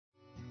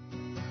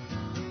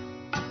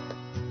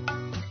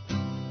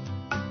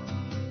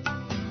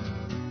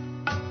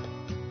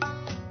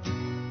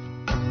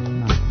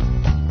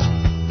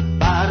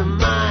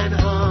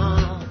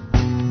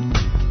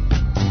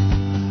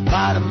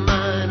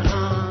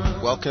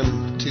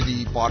welcome to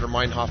the Baader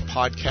Meinhof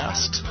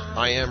podcast.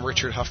 I am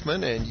Richard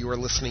Huffman, and you are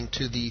listening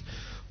to the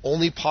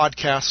only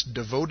podcast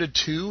devoted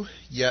to,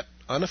 yet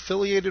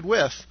unaffiliated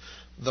with,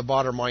 the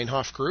Baader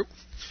Meinhof group.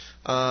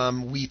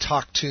 We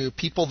talk to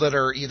people that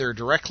are either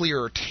directly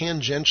or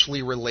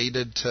tangentially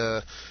related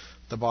to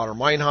the Baader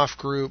Meinhof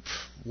group,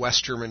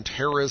 West German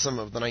terrorism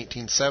of the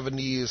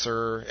 1970s,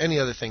 or any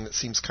other thing that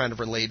seems kind of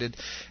related.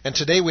 And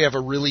today we have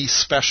a really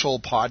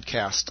special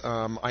podcast.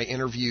 I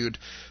interviewed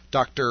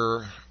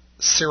Dr.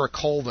 Sarah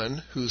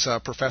Colvin, who's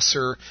a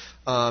professor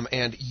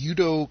and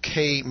Udo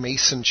K.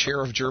 Mason Chair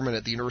of German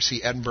at the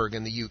University of Edinburgh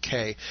in the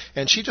UK.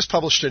 And she just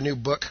published a new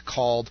book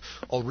called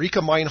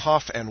Ulrike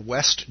Meinhof and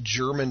West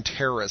German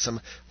Terrorism,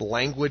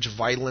 Language,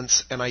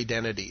 Violence, and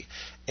Identity.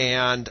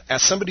 And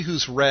as somebody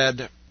who's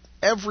read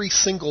every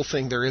single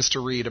thing there is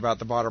to read about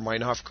the Baader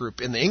Meinhof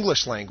group, in the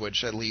English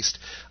language at least,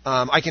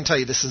 I can tell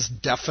you this is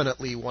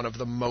definitely one of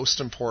the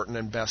most important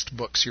and best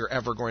books you're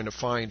ever going to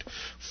find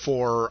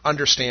for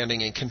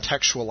understanding and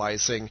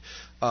contextualizing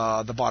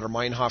the Baader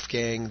Meinhof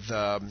gang,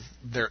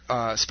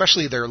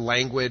 especially their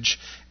language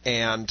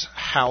and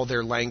how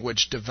their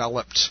language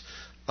developed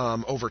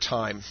over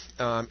time.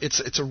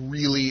 It's a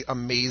really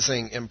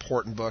amazing,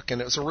 important book, and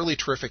it was a really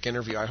terrific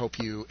interview. I hope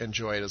you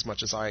enjoy it as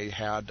much as I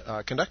had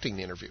conducting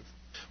the interview.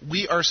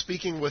 We are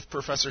speaking with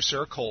Professor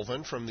Sarah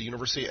Colvin from the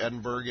University of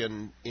Edinburgh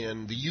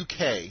in the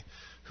UK,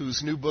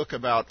 whose new book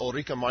about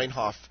Ulrike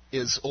Meinhof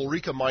is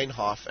Ulrike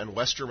Meinhof and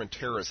West German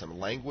Terrorism,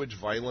 Language,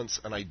 Violence,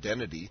 and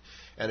Identity.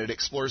 And it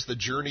explores the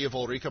journey of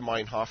Ulrike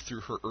Meinhof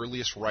through her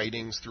earliest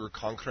writings, through her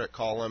concrete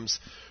columns,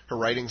 her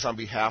writings on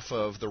behalf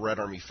of the Red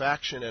Army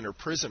faction, and her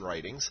prison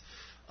writings.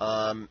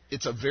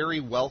 It's a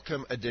very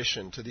welcome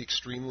addition to the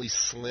extremely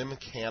slim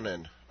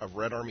canon of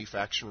Red Army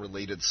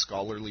faction-related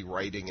scholarly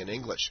writing in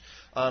English.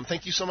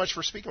 Thank you so much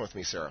for speaking with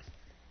me, Sarah.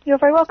 You're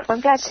very welcome.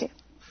 I'm glad to.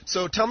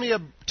 So tell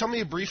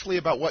me briefly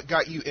about what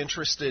got you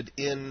interested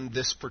in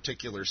this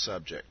particular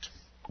subject.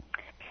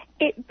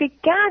 It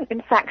began,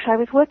 in fact, I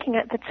was working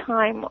at the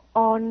time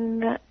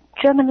on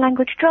German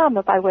language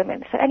drama by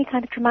women, so any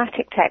kind of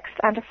dramatic text,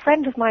 and a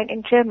friend of mine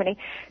in Germany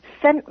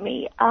sent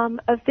me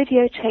a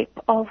videotape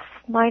of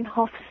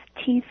Meinhof's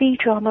TV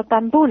drama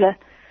Bambule,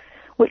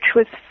 which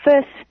was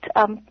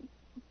first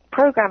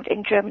programmed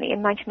in Germany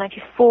in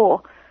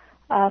 1994,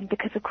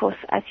 because, of course,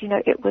 as you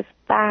know, it was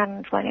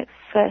banned when it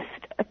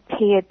first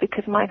appeared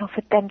because Meinhof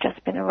had then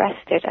just been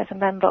arrested as a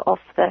member of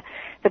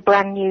the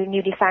brand new,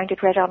 newly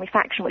founded Red Army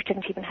faction, which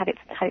didn't even have its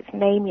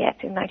name yet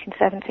in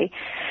 1970.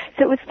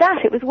 So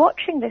it was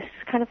watching this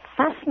kind of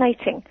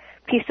fascinating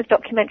piece of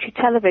documentary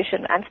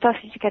television and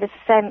starting to get a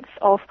sense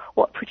of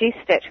what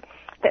produced it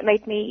that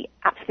made me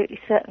absolutely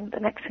certain the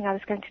next thing I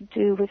was going to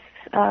do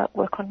was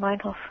work on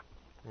Meinhof.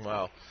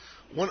 Wow.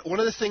 One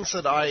of the things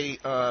that I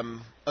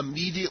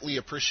immediately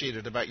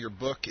appreciated about your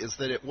book is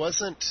that it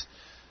wasn't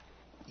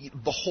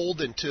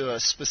beholden to a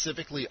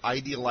specifically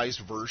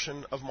idealized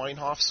version of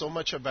Meinhof. So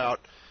much about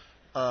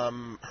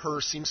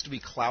her seems to be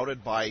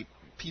clouded by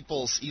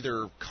people's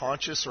either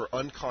conscious or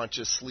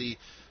unconsciously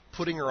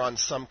putting her on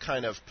some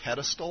kind of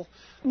pedestal.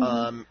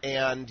 Mm-hmm.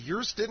 And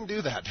yours didn't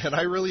do that, and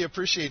I really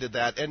appreciated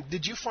that. And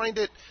did you find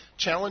it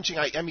challenging?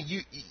 I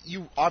mean,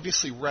 you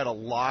obviously read a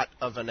lot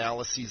of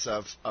analyses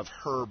of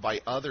her by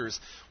others.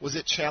 Was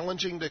it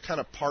challenging to kind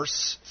of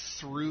parse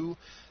through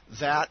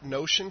that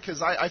notion?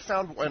 Because I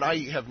found, and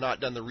I have not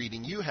done the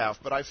reading you have,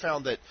 but I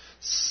found that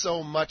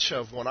so much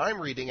of when I'm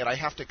reading it, I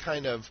have to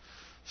kind of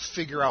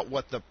figure out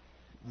what the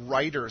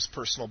writer's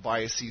personal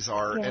biases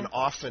are, and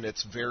often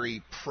it's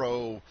very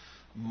pro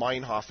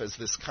Meinhof as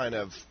this kind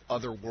of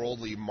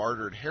otherworldly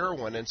martyred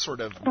heroine, and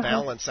sort of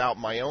balance out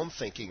my own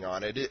thinking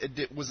on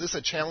it. Was this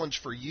a challenge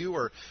for you,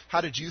 or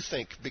how did you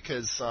think?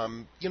 Because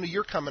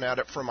you're coming at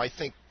it from, I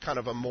think, kind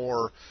of a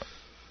more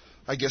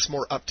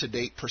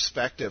up-to-date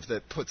perspective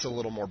that puts a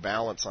little more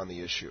balance on the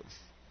issue.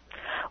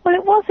 Well,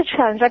 it was a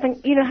challenge. I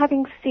think,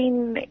 having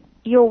seen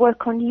your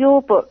work on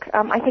your book,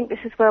 I think this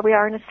is where we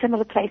are in a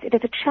similar place. It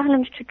is a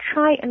challenge to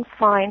try and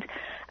find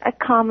a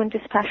calm and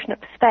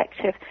dispassionate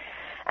perspective.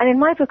 And in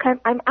my book,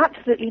 I'm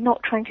absolutely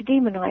not trying to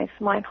demonize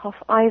Meinhof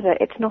either.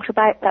 It's not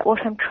about that. What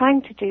I'm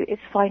trying to do is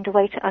find a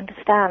way to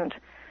understand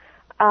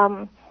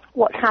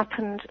what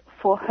happened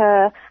for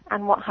her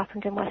and what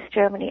happened in West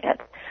Germany.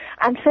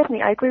 And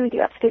certainly, I agree with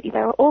you, absolutely.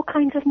 There are all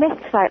kinds of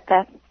myths out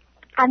there.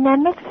 And they're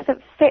myths that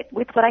fit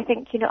with what I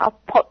think, are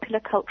popular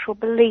cultural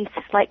beliefs,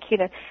 like,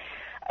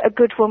 a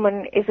good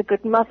woman is a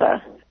good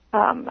mother.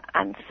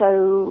 And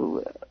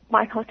so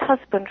Meinhof's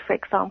husband, for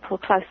example,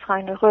 Klaus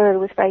Heiner Röhl,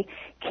 was very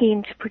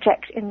keen to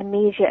project in the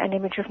media an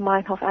image of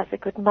Meinhof as a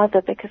good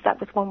mother, because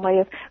that was one way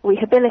of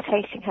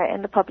rehabilitating her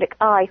in the public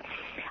eye.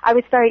 I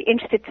was very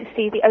interested to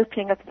see the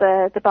opening of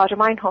the Baader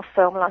Meinhof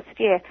film last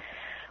year,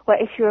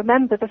 where, if you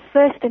remember, the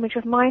first image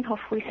of Meinhof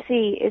we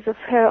see is of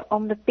her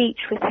on the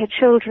beach with her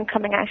children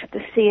coming out of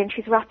the sea, and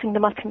she's wrapping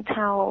them up in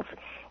towels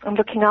and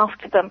looking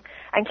after them,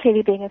 and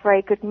clearly being a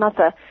very good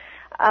mother.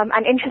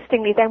 And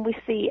interestingly, then we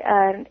see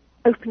an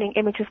opening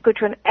image of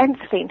Gudrun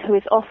Ensslin, who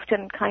is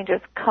often kind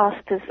of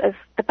cast as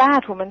the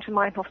bad woman to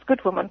Meinhof's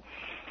good woman.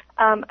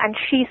 and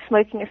she's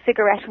smoking a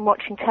cigarette and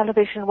watching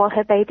television while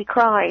her baby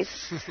cries.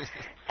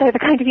 So the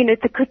kind of,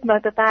 the good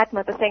mother, bad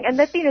mother thing. And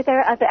there's, there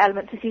are other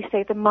elements, as you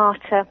say, the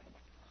martyr,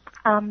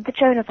 the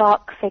Joan of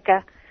Arc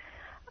figure,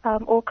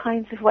 all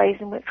kinds of ways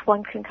in which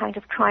one can kind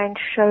of try and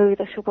show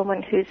that a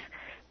woman who's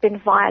been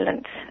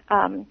violent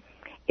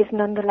is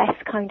nonetheless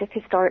kind of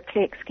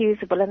historically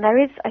excusable. And there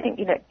is, I think,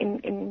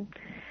 in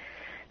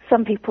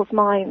some people's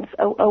minds,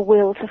 a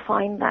will to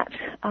find that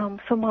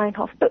for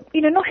Meinhof. But,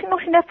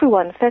 not in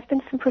everyone's. There's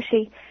been some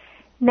pretty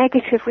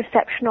negative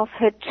reception of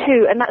her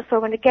too, and that's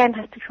where one again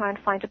has to try and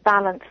find a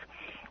balance.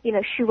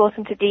 She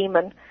wasn't a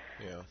demon.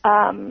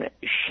 Yeah.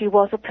 She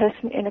was a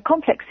person in a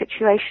complex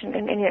situation,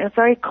 in a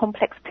very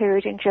complex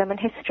period in German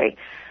history.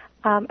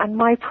 And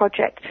my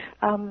project,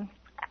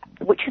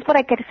 which is what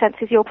I get a sense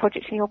is your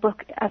project in your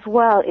book as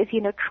well, is,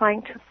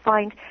 trying to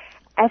find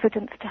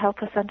evidence to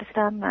help us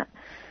understand that.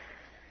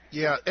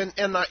 Yeah,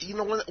 and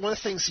one of the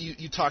things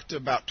you talked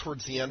about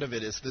towards the end of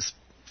it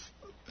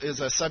is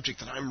a subject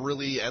that I'm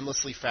really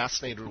endlessly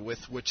fascinated with,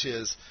 which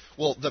is,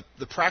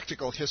 the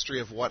practical history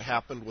of what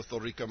happened with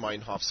Ulrike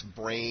Meinhof's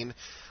brain,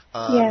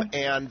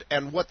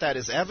 and what that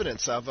is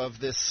evidence of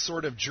this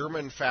sort of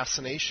German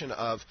fascination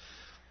of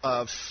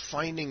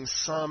finding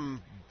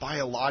some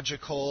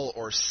biological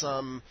or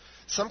some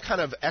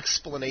kind of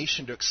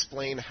explanation to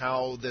explain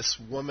how this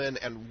woman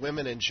and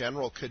women in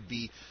general could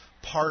be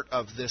part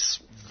of this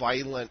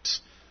violent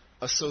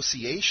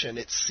association.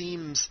 It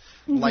seems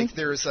like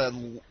there's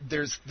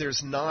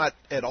not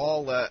at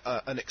all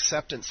an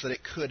acceptance that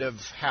it could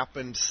have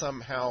happened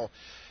somehow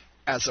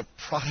as a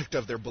product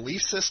of their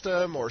belief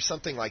system or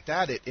something like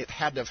that. It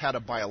had to have had a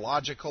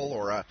biological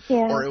or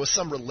it was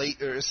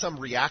some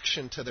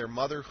reaction to their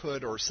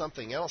motherhood or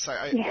something else.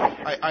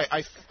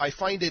 I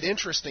find it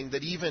interesting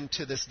that even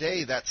to this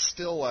day that's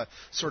still a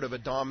sort of a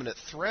dominant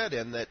thread,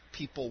 in that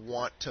people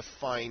want to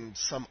find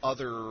some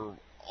other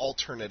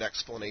alternate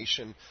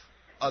explanation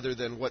other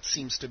than what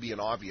seems to be an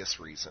obvious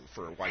reason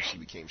for why she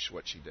became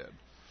what she did.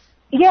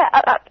 Yeah,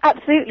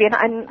 absolutely,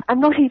 and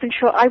I'm not even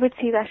sure I would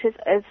see that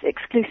as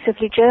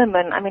exclusively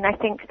German. I mean, I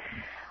think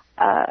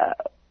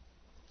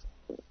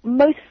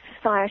most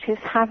societies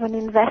have an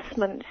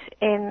investment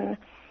in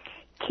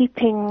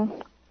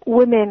keeping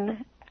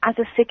women as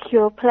a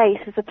secure place,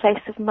 as a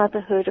place of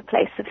motherhood, a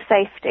place of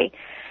safety.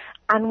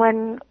 And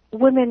when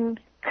women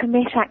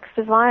commit acts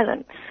of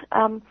violence,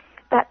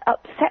 that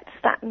upsets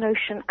that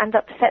notion and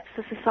upsets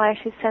the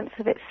society's sense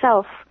of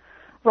itself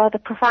rather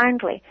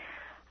profoundly.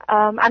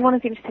 And one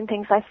of the interesting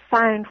things I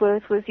found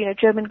was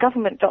German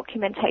government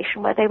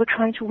documentation, where they were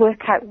trying to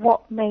work out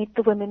what made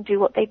the women do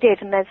what they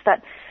did. And there's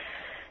that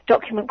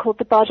document called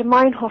the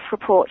Baader-Meinhof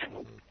report,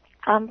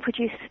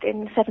 produced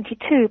in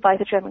 1972 by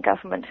the German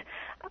government.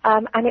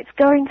 And it's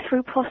going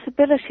through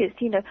possibilities.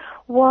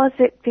 Was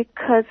it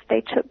because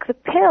they took the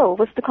pill?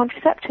 Was the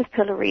contraceptive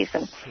pill a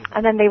reason?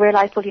 And then they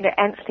realized,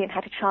 Enslin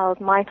had a child,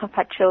 Meinhof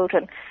had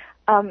children.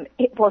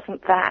 It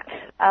wasn't that.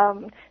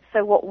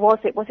 So what was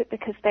it? Was it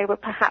because they were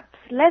perhaps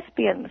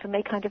lesbians, and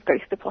they kind of go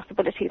through the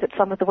possibility that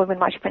some of the women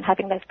might have been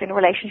having lesbian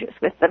relationships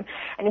with them?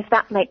 And if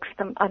that makes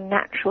them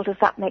unnatural, does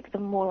that make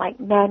them more like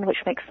men,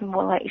 which makes them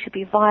more likely to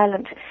be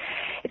violent?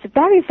 It's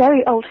very,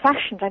 very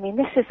old-fashioned. I mean,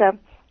 this is a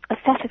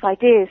set of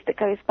ideas that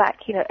goes back,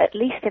 at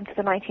least into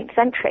the 19th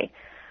century.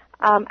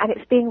 And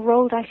it's being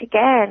rolled out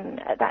again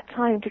at that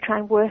time to try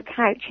and work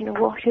out,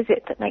 what is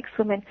it that makes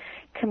women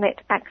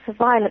commit acts of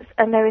violence?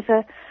 And there is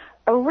a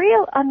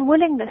real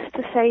unwillingness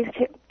to say that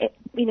it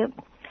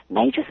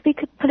may just be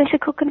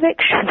political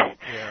conviction.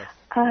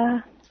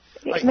 Yeah.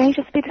 It may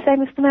just be the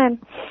same as the men.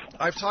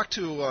 I've talked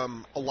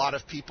to a lot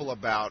of people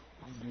about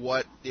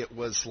what it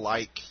was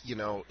like,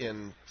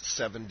 in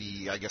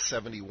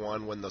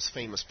 71, when those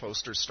famous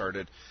posters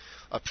started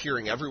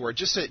appearing everywhere.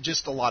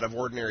 Just a lot of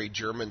ordinary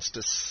Germans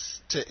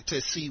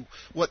to see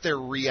what their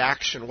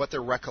reaction, what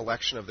their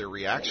recollection of their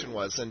reaction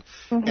was,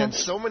 and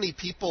so many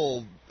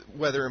people,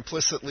 whether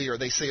implicitly or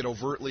they say it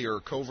overtly or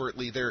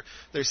covertly, they're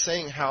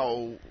saying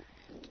how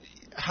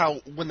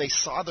when they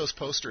saw those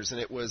posters, and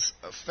it was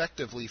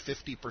effectively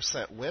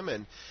 50%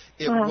 women,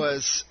 it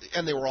was,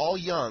 and they were all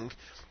young,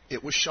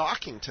 it was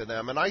shocking to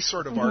them. And I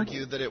sort of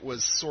argue that it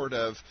was sort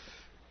of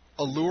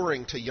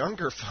alluring to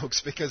younger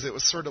folks, because it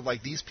was sort of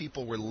like these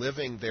people were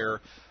living their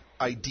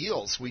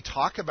ideals. We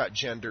talk about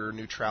gender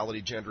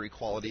neutrality, gender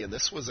equality, and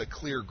this was a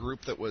clear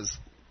group that was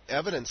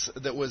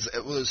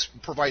it was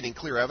providing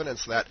clear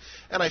evidence of that.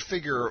 And I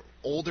figure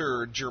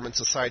older German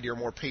society, or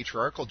more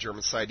patriarchal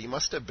German society,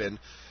 must have been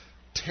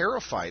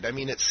terrified. I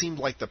mean, it seemed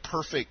like the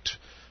perfect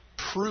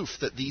proof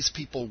that these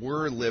people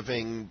were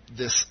living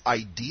this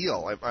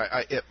ideal.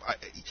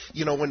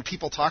 When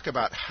people talk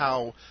about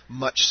how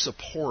much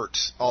support,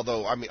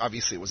 although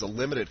obviously it was a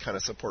limited kind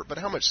of support, but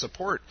how much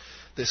support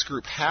this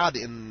group had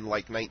in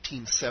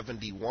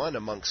 1971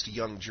 amongst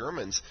young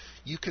Germans,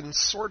 you can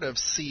sort of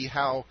see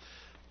how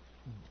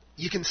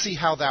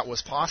that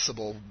was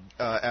possible,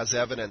 as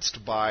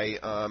evidenced by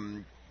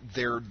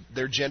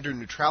their gender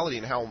neutrality,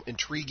 and how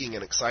intriguing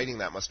and exciting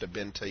that must have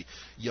been to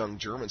young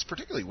Germans,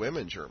 particularly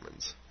women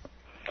Germans.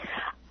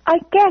 I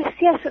guess,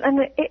 yes, and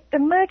it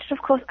emerged, of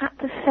course, at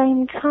the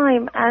same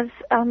time as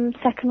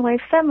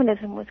second-wave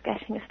feminism was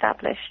getting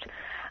established.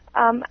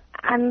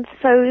 And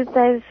so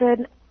there's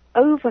an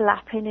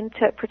overlap in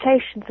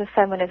interpretations of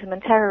feminism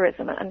and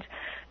terrorism, and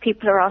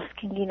people are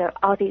asking,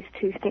 are these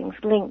two things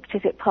linked?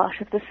 Is it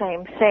part of the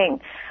same thing?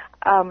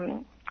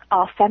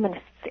 Are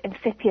feminists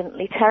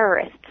incipiently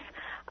terrorists?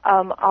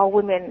 Are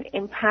women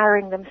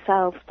empowering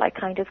themselves by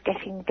kind of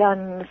getting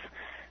guns,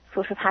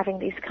 sort of having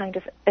these kind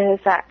of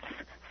ersatz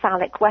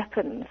phallic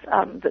weapons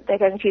that they're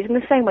going to use, in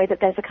the same way that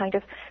there's a kind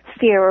of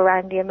fear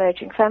around the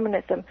emerging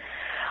feminism?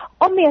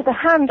 On the other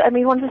hand,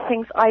 one of the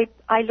things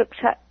I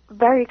looked at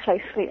very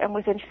closely and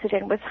was interested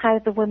in was how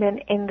the women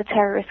in the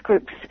terrorist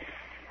groups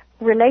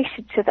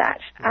related to that.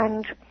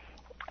 And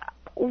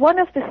one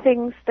of the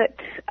things that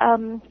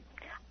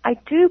I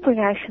do bring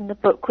out in the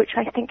book, which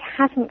I think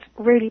hasn't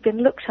really been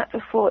looked at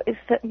before, is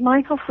that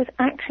Meinhof was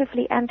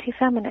actively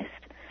anti-feminist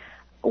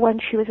when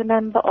she was a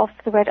member of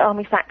the Red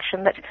Army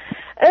faction. That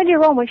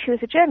earlier on, when she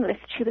was a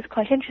journalist, she was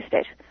quite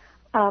interested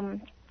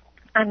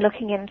and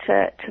looking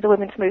into the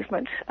women's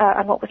movement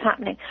and what was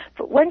happening.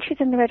 But when she's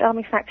in the Red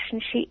Army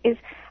faction, she is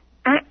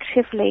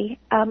actively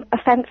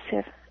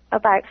offensive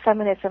about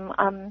feminism.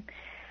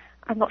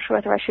 I'm not sure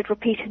whether I should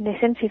repeat in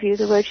this interview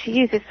the word she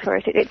uses for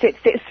it.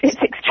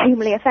 It's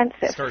extremely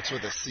offensive. It starts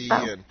with a C,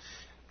 and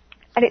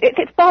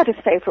it's Barda's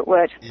favourite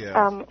word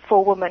yeah.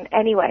 For woman,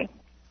 anyway.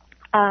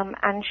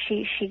 And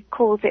she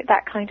calls it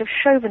that kind of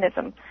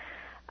chauvinism.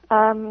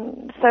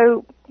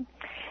 So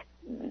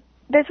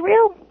there's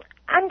real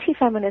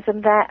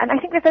anti-feminism there, and I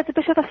think that there's a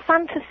bit of a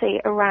fantasy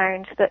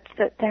around that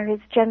there is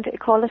gender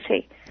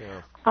equality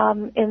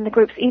in the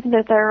groups, even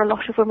though there are a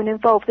lot of women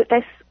involved. That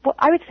there's, what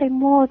I would say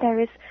more, there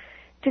is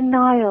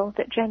denial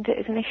that gender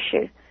is an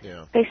issue.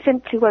 Yeah. They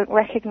simply won't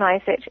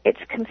recognise it.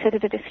 It's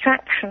considered a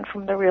distraction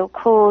from the real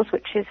cause,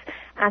 which is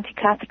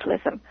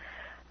anti-capitalism.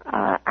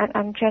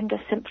 And gender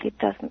simply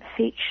doesn't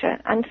feature.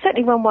 And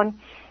certainly when one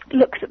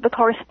looks at the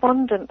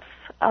correspondence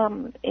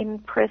in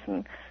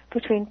prison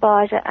between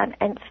Barda and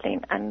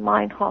Ensslin and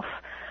Meinhof,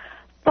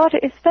 Barda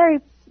is very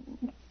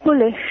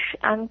bullish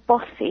and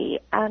bossy,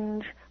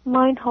 and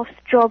Meinhof's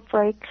job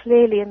very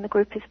clearly in the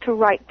group is to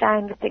write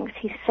down the things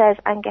he says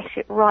and get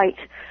it right,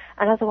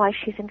 and otherwise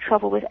she's in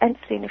trouble with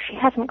Ensslin if she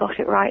hasn't got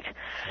it right.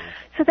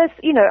 So there's,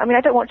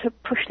 I don't want to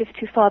push this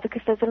too far,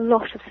 because there's a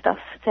lot of stuff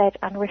said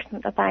and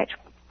written about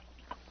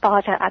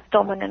Barda as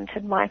dominant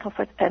and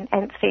Meinhof and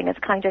Ensslin as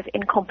kind of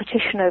in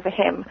competition over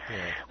him,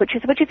 which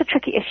is a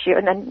tricky issue,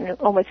 and then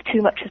almost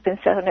too much has been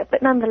said on it.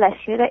 But nonetheless,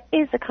 there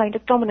is a kind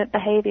of dominant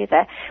behaviour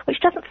there, which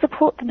doesn't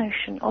support the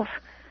notion of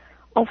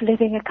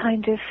living a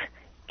kind of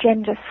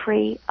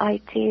gender-free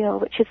ideal,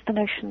 which is the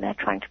notion they're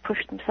trying to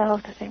push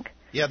themselves, I think.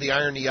 Yeah, the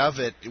irony of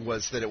it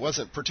was that it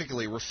wasn't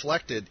particularly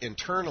reflected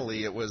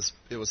internally. It was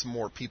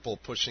more people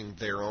pushing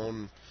their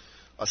own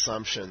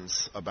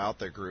assumptions about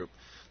their group.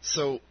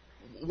 So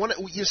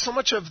so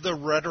much of the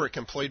rhetoric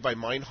employed by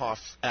Meinhof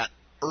at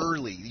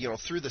early,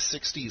 through the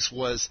 60s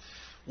was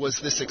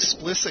this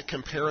explicit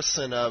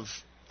comparison of,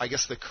 I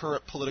guess, the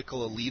current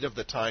political elite of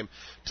the time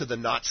to the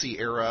Nazi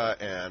era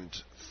and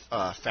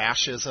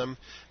fascism.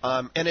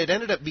 And it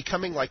ended up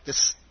becoming like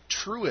this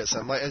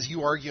truism. As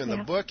you argue in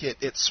the book,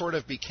 it sort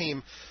of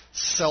became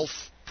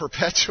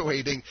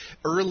self-perpetuating.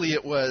 Early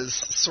it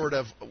was sort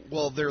of,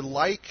 well, they're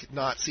like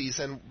Nazis,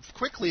 and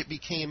quickly it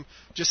became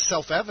just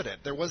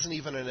self-evident. There wasn't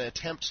even an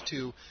attempt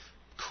to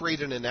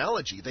create an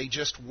analogy. They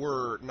just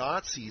were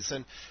Nazis.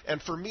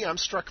 And for me, I'm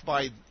struck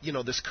by,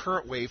 this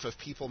current wave of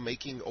people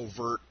making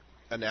overt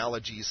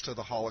analogies to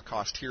the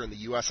Holocaust here in the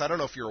U.S. I don't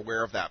know if you're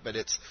aware of that, but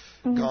it's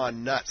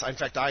gone nuts. In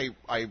fact, I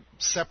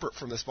separate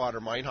from this Baader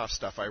Meinhof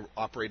stuff, I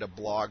operate a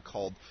blog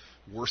called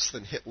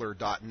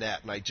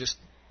worsethanhitler.net, and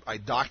I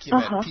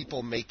document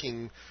people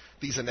making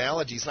these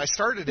analogies. And I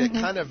started it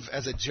kind of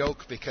as a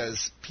joke,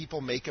 because people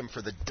make them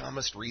for the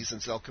dumbest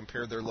reasons. They'll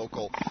compare their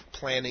local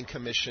planning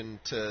commission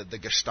to the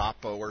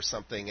Gestapo or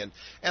something, and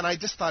I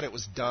just thought it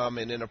was dumb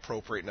and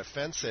inappropriate and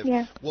offensive.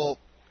 Yeah. Well,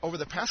 over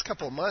the past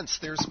couple of months,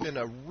 there's been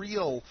a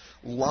real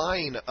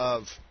line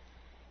of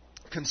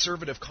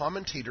conservative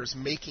commentators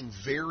making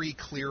very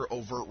clear,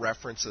 overt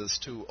references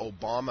to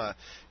Obama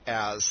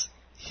as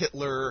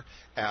Hitler,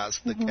 as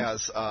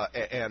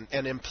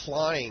and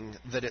implying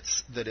that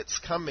it's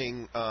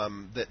coming,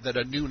 that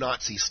a new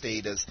Nazi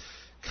state is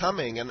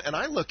coming. And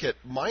I look at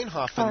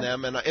Meinhof and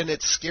them, and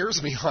it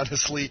scares me,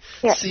 honestly,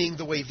 seeing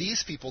the way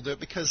these people do it,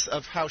 because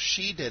of how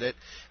she did it,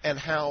 and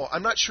how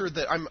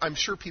I'm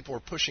sure people were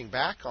pushing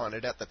back on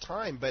it at the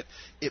time, but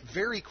it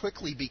very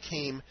quickly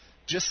became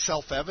just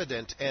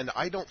self-evident, and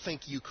I don't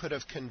think you could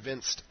have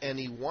convinced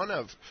any one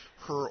of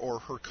her or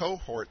her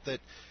cohort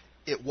that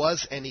it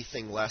was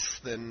anything less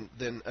than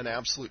an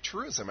absolute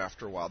truism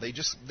after a while. They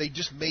just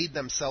made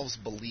themselves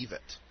believe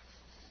it.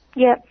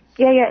 Yeah.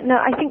 No,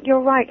 I think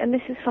you're right, and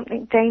this is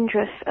something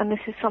dangerous, and this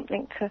is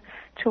something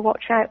to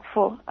watch out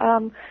for.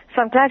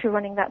 So I'm glad you're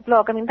running that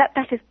blog. I mean,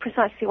 that is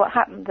precisely what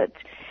happened. That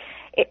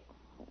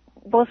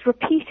was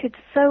repeated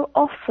so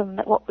often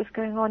that what was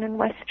going on in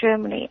West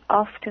Germany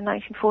after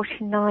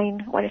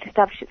 1949, when it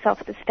established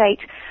itself as a state,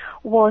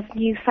 was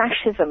new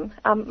fascism.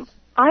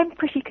 I'm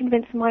pretty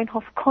convinced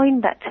Meinhof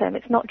coined that term.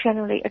 It's not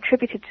generally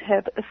attributed to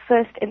her, but the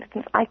first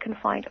instance I can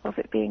find of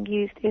it being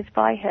used is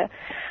by her.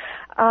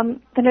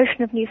 The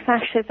notion of new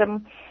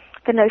fascism,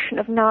 the notion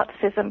of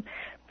Nazism,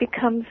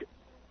 becomes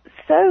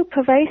so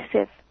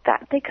pervasive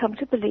that they come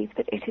to believe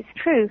that it is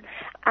true.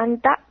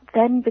 And that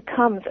then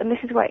becomes, and this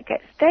is where it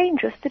gets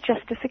dangerous, the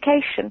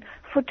justification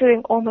for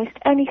doing almost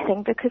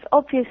anything, because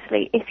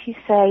obviously if you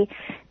say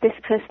this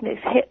person is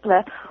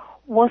Hitler,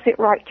 was it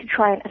right to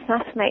try and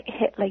assassinate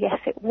Hitler? Yes,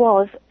 it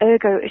was.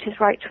 Ergo, it is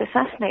right to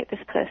assassinate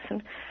this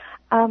person.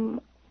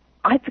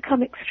 I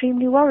become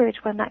extremely worried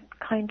when that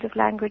kind of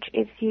language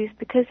is used,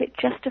 because it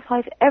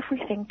justifies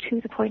everything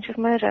to the point of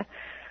murder.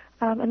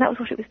 And that was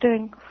what it was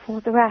doing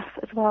for the RAF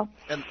as well.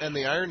 And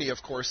the irony,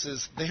 of course,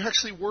 is they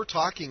actually were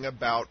talking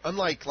about,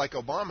 unlike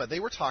Obama, they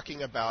were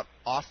talking about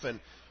often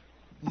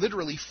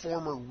literally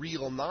former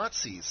real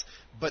Nazis.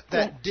 But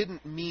that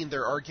didn't mean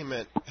their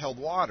argument held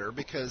water,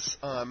 because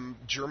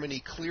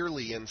Germany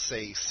clearly in,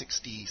 say,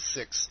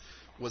 1966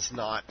 was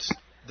not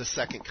the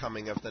second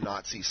coming of the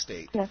Nazi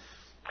state. Yeah.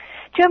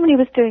 Germany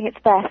was doing its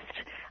best.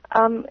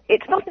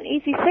 It's not an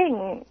easy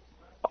thing,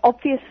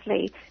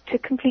 obviously, to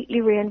completely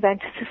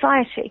reinvent a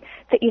society.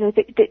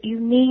 That you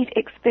need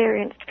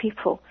experienced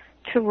people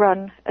to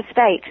run a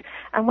state.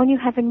 And when you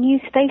have a new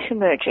state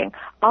emerging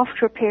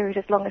after a period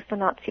as long as the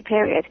Nazi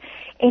period,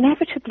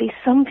 inevitably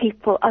some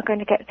people are going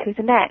to get through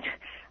the net.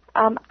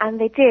 And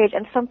they did,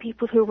 and some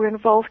people who were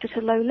involved at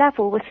a low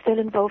level were still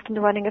involved in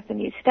the running of the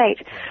new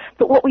state.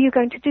 But what were you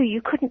going to do?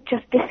 You couldn't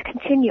just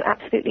discontinue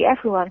absolutely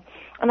everyone.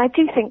 And I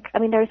do think,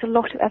 there is a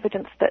lot of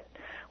evidence that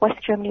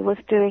West Germany was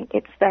doing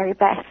its very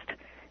best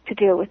to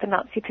deal with the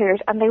Nazi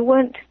period, and they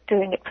weren't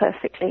doing it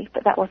perfectly,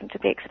 but that wasn't to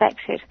be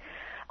expected.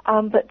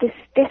 But this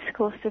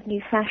discourse of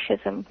new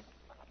fascism,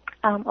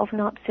 of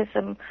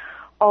Nazism,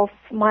 of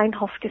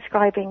Meinhof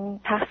describing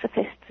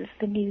pacifists as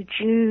the new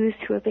Jews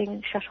who are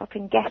being shut up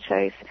in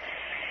ghettos,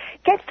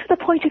 gets to the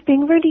point of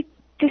being really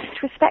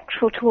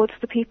disrespectful towards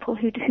the people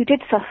who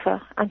did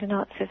suffer under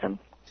Nazism.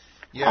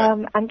 Yeah.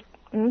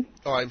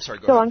 Oh, I'm sorry.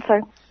 Go ahead. on.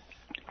 So,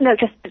 no,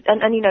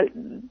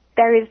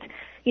 there is,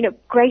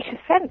 great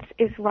offence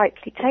is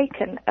rightly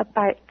taken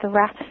about the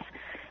RAF's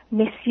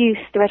misuse,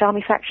 the Red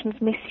Army faction's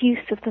misuse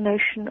of the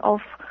notion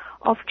of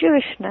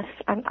Jewishness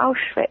and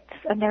Auschwitz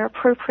and their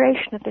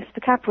appropriation of this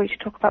vocabulary to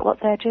talk about what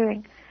they're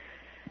doing.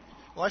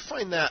 Well,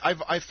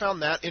 I've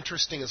found that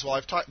interesting as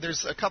well.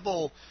 There's a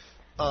couple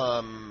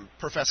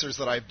professors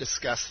that I've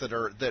discussed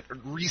that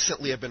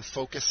recently have been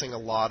focusing a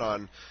lot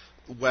on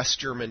West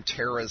German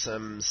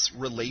terrorism's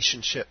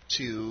relationship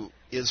to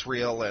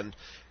Israel and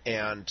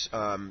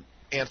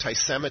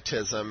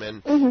anti-Semitism,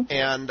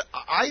 and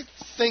I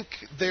think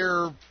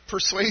they're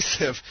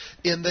persuasive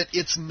in that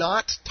it's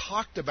not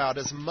talked about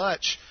as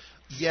much,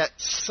 yet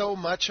so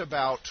much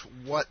about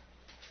what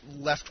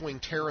left-wing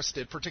terrorists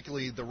did,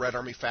 particularly the Red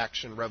Army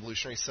faction,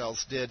 revolutionary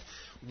cells did,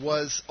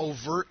 was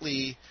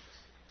overtly,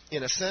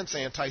 in a sense,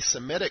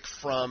 anti-Semitic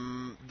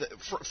from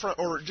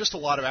or just a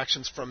lot of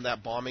actions from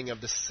that bombing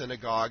of the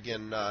synagogue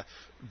in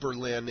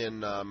Berlin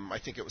in I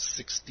think it was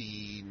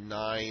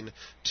 1969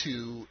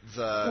 to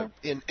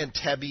in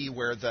Entebbe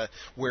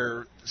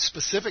where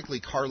specifically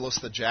Carlos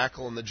the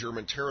Jackal and the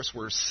German terrorists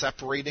were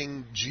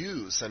separating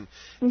Jews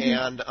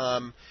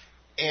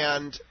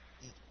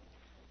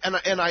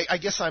I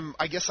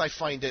guess I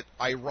find it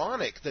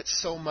ironic that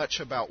so much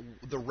about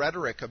the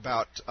rhetoric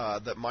about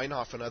that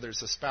Meinhof and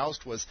others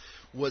espoused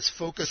was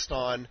focused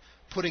on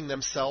putting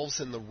themselves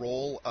in the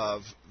role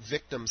of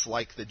victims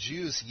like the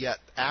Jews, yet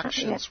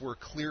actions were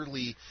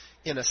clearly,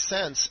 in a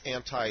sense,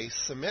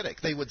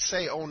 anti-Semitic. They would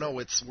say, "Oh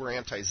no, we're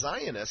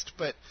anti-Zionist,"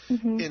 but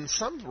in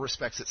some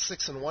respects, it's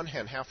six in one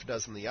hand, half a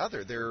dozen the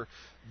other.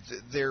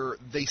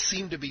 They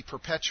seem to be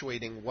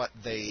perpetuating what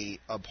they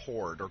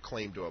abhorred or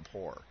claimed to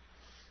abhor.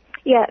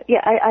 Yeah,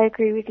 I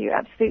agree with you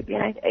absolutely,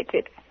 and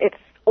it's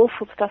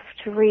awful stuff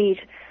to read.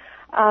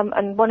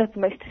 And one of the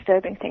most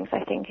disturbing things,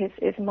 I think,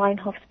 is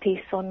Meinhof's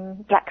piece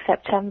on Black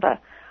September,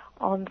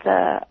 on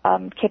the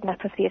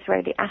kidnap of the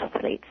Israeli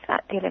athletes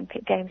at the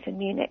Olympic Games in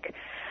Munich,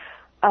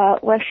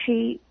 where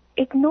she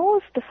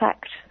ignores the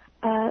fact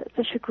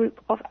that a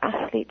group of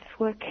athletes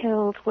were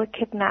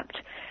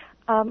kidnapped,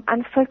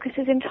 and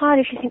focuses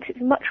entirely. She thinks it's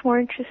much more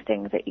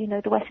interesting that,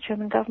 the West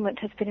German government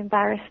has been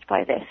embarrassed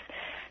by this,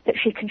 that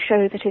she can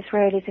show that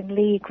Israel is in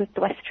league with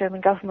the West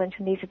German government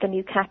and these are the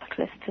new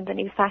capitalists and the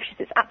new fascists.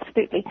 It's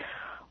absolutely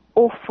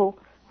awful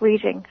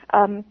reading.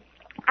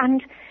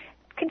 And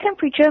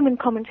contemporary German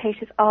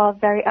commentators are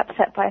very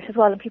upset by it as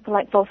well, and people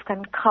like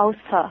Wolfgang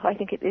Kauser, who I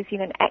think is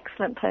an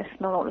excellent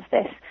person on all of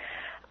this,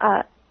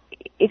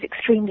 is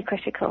extremely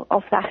critical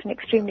of that and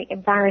extremely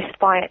embarrassed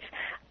by it.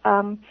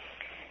 And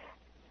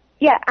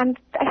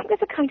I think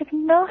there's a kind of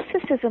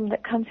narcissism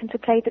that comes into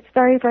play that's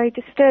very, very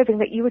disturbing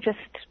that you were just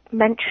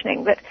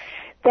mentioning, that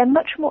they're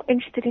much more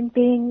interested in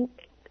being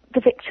the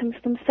victims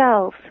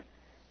themselves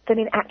than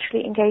in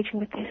actually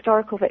engaging with the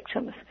historical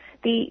victims.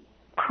 The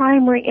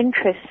primary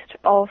interest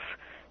of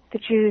the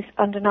Jews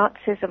under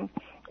Nazism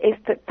is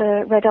that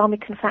the Red Army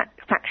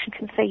faction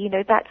can say,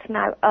 that's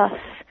now us,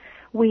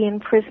 we in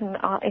prison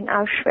are in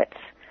Auschwitz,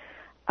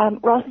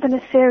 rather than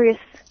a serious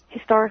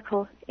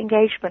historical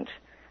engagement,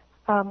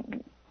 as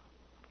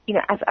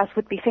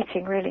would be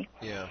fitting, really.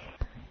 Yeah.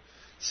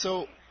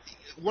 So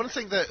one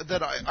thing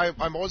that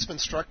I've always been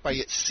struck by,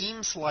 it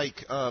seems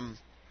like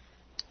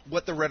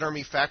what the Red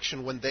Army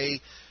faction, when they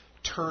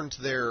turned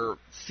their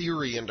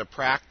theory into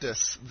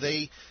practice,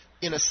 they,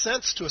 in a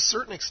sense, to a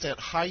certain extent,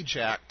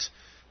 hijacked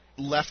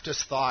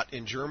leftist thought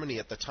in Germany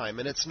at the time.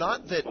 And it's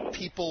not that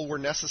people were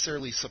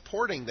necessarily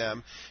supporting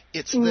them,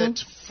 it's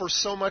that for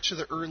so much of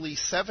the early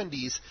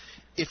 70s,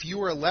 if you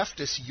were a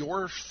leftist,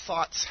 your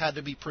thoughts had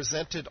to be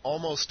presented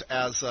almost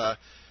as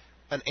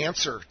an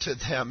answer to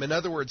them. In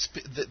other words,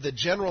 the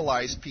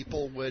generalized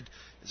people would,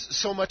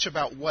 so much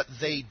about what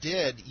they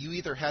did, you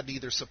either had to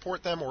either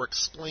support them or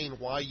explain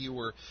why you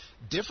were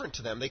different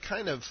to them. They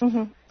kind of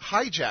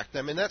hijacked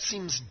them, and that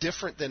seems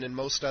different than in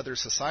most other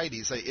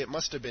societies. It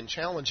must have been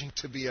challenging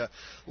to be a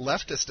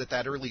leftist at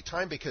that early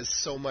time because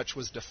so much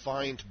was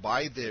defined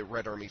by the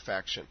Red Army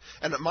faction.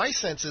 And my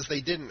sense is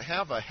they didn't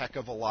have a heck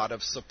of a lot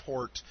of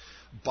support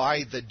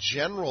by the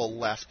general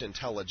left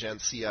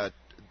intelligentsia,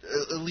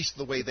 at least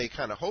the way they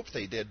kind of hoped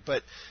they did.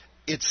 But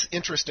it's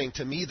interesting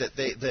to me that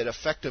that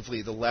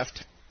effectively the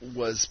left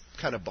was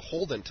kind of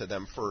beholden to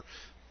them for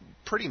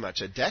pretty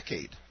much a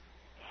decade.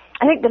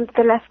 I think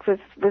the left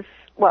was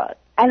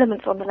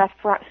elements on the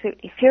left were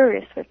absolutely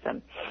furious with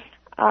them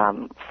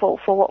for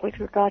what was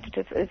regarded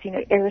as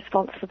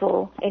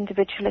irresponsible,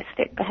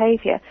 individualistic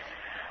behaviour.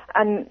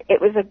 And it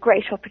was a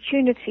great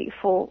opportunity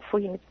for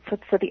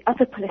the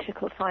other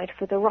political side,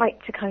 for the right,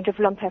 to kind of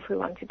lump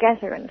everyone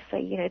together and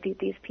say,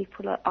 these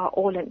people are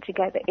all in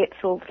together, it's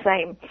all the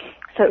same,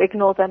 so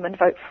ignore them and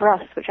vote for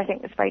us, which I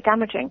think was very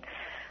damaging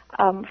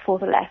for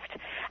the left.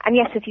 And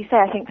yes, as you say,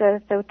 I think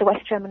the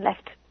West German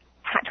left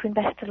had to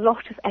invest a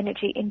lot of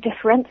energy in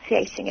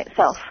differentiating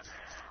itself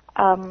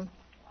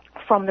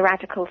from the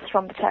radicals,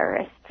 from the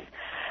terrorists.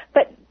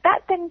 But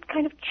that then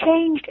kind of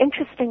changed,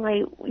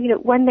 interestingly,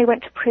 when they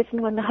went to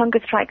prison, when the hunger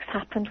strikes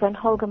happened, when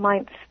Holger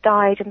Mainz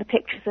died and the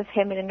pictures of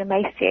him in an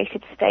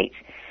emaciated state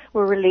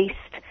were released,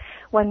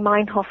 when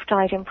Meinhof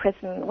died in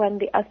prison, when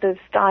the others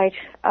died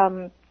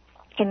in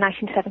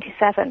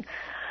 1977.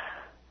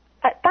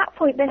 At that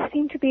point, there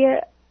seemed to be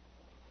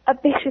a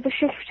bit of a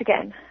shift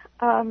again.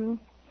 And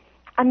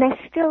there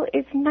still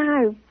is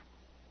now,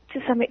 to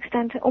some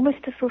extent,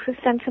 almost a sort of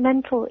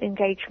sentimental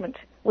engagement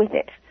with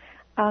it.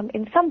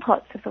 In some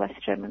parts of the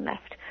West German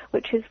left,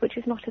 which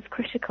is not as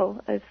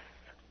critical as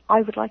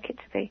I would like it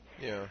to be.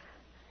 Yeah.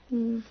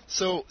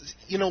 So,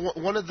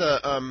 one of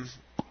the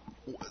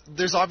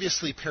there's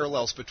obviously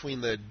parallels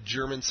between the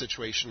German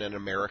situation in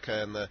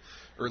America in the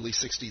early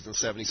 60s and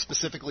 70s,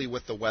 specifically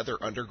with the Weather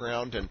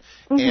Underground, and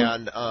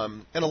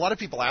a lot of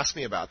people ask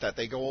me about that.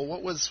 They go,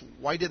 well,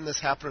 why didn't this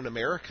happen in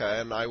America?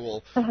 And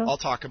I'll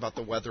talk about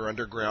the Weather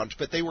Underground,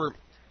 but they were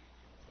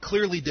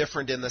clearly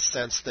different in the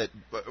sense that,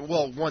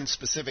 one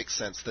specific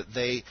sense, that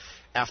they,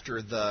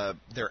 after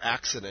their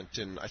accident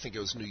in, I think it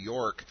was New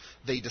York,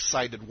 they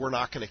decided we're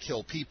not going to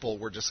kill people,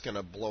 we're just going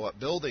to blow up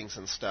buildings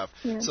and stuff.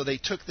 Yeah. So they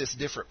took this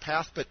different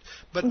path, but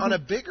on a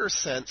bigger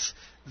sense,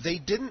 they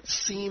didn't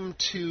seem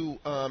to,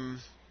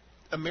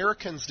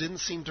 Americans didn't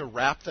seem to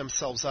wrap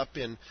themselves up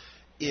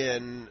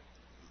in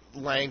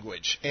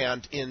language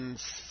and in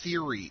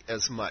theory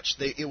as much.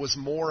 It was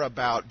more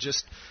about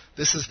just,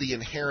 this is the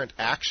inherent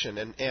action,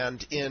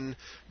 and in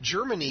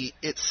Germany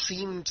it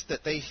seemed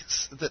that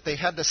they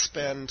had to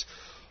spend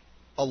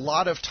a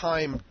lot of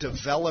time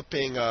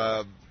developing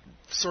a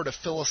sort of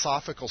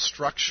philosophical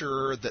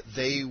structure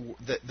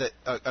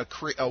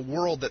a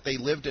world that they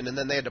lived in, and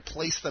then they had to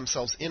place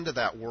themselves into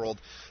that world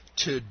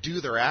to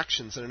do their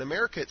actions. And in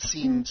America it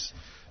seems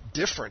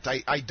different.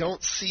 I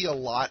don't see a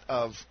lot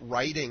of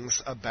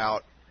writings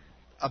about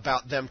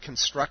them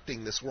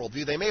constructing this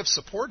worldview. They may have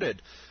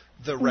supported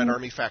the Red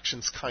Army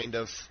faction's kind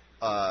of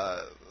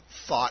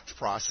thought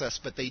process,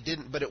 but they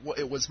didn't. But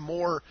it was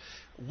more,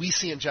 we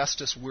see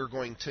injustice, we're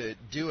going to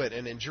do it.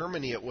 And in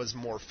Germany, it was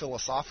more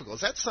philosophical.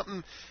 Is that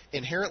something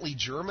inherently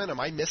German? Am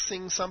I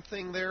missing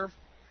something there?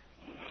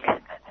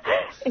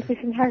 Is this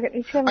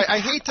inherently German? I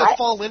hate to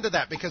fall into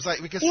that because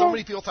so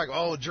many people talk,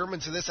 oh,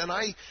 Germans are this, and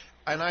I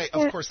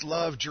of course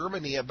love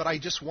Germany, but I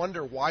just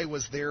wonder why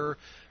was their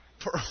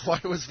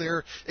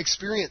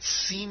experience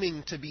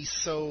seeming to be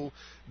so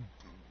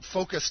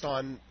focused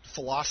on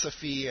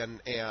philosophy and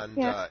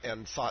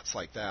thoughts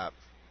like that?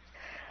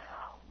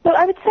 Well,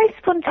 I would say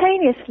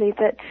spontaneously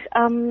that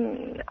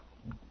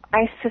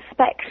I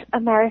suspect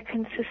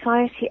American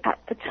society at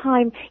the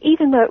time,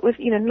 even though it was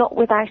not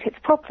without its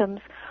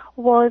problems,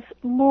 was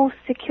more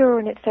secure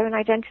in its own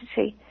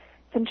identity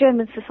than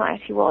German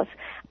society was,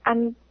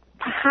 and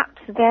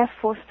perhaps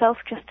therefore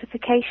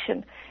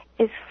self-justification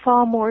is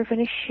far more of an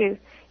issue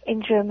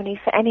in Germany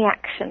for any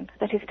action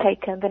that is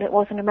taken than it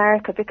was in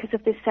America, because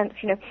of this sense,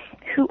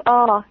 who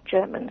are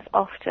Germans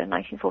after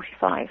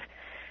 1945?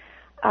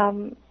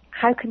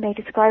 how can they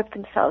describe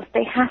themselves?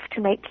 They have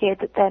to make clear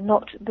that they're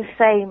not the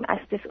same as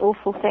this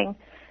awful thing,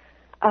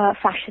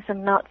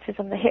 fascism,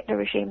 Nazism, the Hitler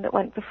regime that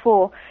went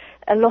before.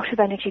 A lot of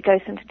energy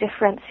goes into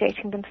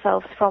differentiating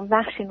themselves from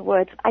that in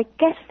words. I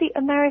guess the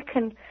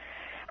American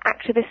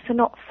activists are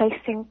not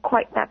facing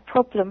quite that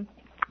problem.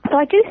 So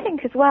I do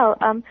think as well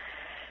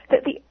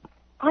that the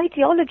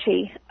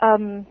ideology,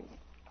 kind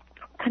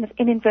of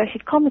in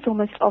inverted commas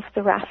almost, of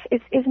the RAF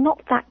is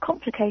not that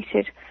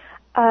complicated.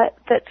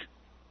 That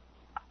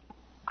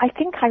I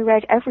think I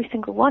read every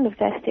single one of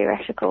their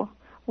theoretical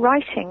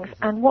writings,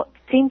 and what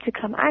seemed to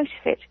come out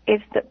of it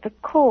is that the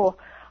core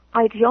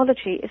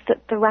ideology is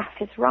that the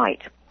RAF is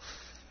right.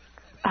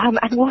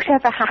 And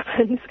whatever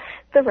happens,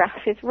 the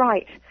RAF is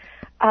right.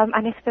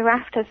 And if the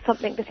RAF does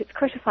something that it's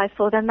criticised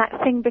for, then that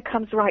thing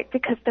becomes right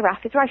because the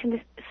RAF is right. And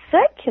this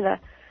circular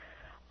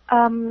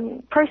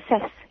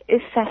process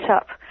is set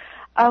up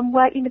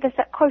where, there's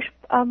that quote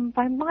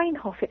by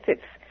Meinhof.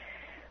 It's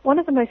one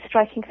of the most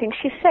striking things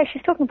she says.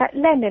 She's talking about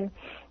Lenin.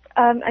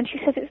 And she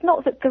says it's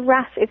not that the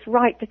RAF is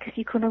right because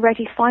you can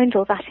already find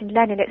all that in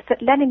Lenin. It's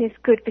that Lenin is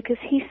good because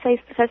he says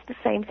the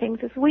same things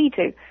as we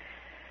do.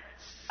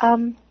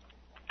 So,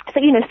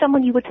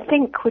 someone you would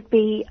think would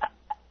be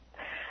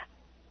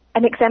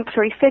an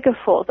exemplary figure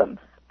for them,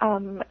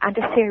 and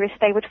a theorist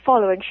they would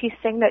follow. And she's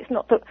saying, no, it's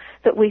not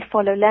that we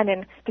follow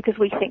Lenin because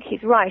we think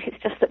he's right.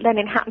 It's just that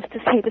Lenin happens to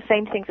say the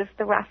same things as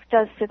the RAF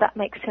does, so that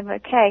makes him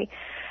okay.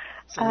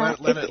 So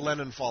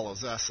Lenin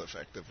follows us,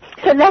 effectively.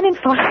 So Lenin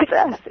follows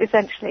us,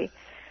 essentially.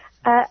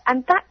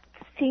 And that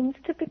seems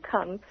to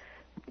become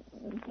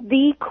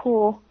the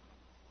core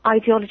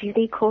ideology,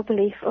 the core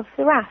belief of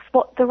the RAF.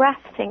 What the RAF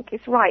think is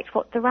right,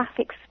 what the RAF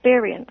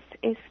experience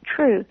is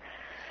true.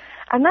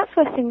 And that's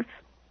where things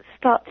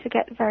start to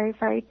get very,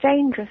 very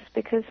dangerous,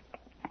 because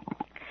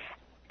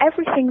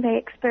everything they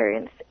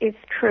experience is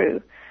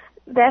true.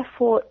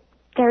 Therefore,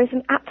 there is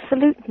an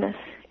absoluteness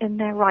in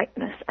their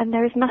rightness, and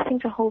there is nothing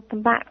to hold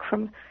them back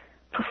from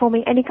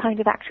performing any kind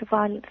of act of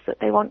violence that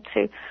they want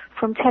to,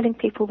 from telling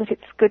people that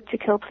it's good to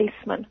kill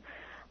policemen.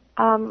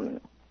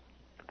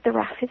 The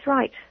RAF is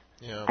right.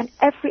 Yeah. And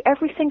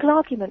every single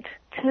argument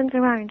turns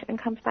around and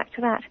comes back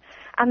to that.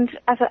 And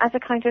as a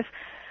kind of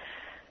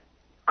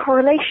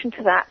correlation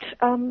to that,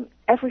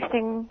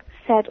 everything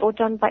said or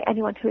done by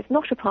anyone who is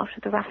not a part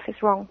of the RAF is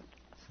wrong.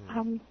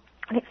 And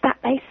it's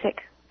that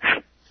basic,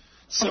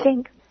 I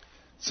think.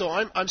 So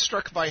I'm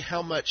struck by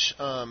how much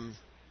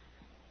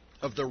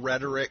of the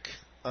rhetoric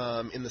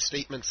in the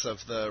statements of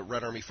the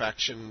Red Army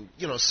faction,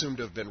 assumed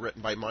to have been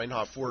written by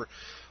Meinhof, were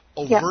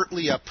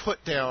overtly a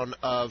put down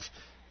of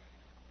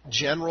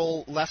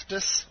general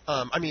leftists.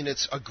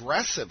 It's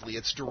aggressively,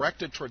 it's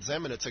directed towards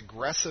them, and it's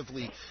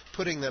aggressively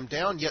putting them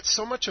down. Yet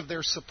so much of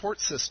their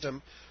support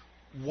system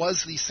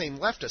was the same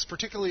leftists,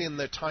 particularly in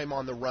the time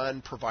on the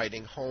run,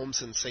 providing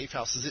homes and safe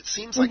houses. It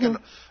seems like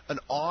an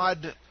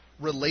odd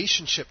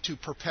relationship to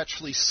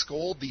perpetually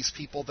scold these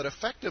people that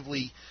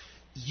effectively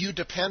you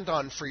depend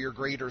on for your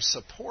greater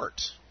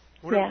support.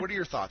 What are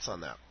your thoughts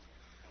on that?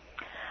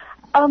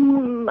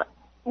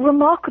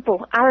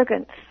 Remarkable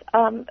arrogance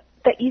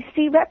that you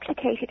see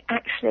replicated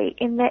actually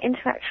in their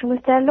interaction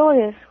with their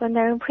lawyers when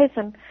they're in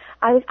prison.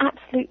 I was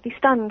absolutely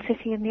stunned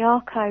sitting in the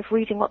archive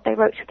reading what they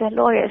wrote to their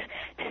lawyers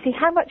to see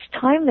how much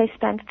time they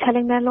spend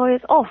telling their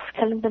lawyers off,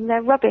 telling them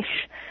they're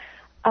rubbish,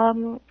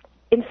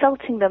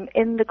 insulting them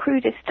in the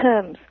crudest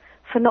terms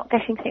for not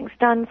getting things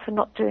done, for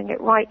not doing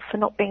it right, for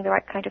not being the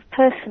right kind of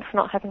person, for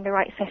not having the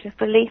right set of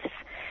beliefs.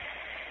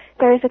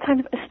 There is a kind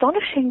of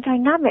astonishing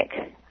dynamic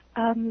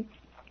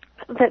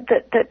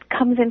that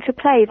comes into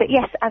play. That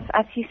yes,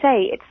 as you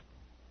say, it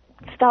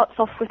starts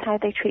off with how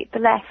they treat the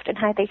left and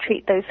how they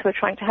treat those who are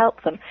trying to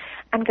help them,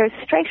 and goes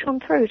straight on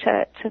through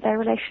to their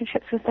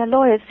relationships with their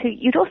lawyers, who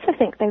you'd also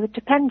think they would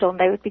depend on,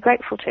 they would be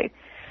grateful to.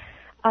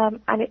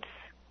 And it's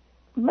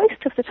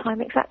most of the time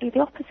exactly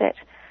the opposite.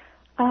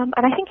 And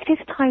I think it is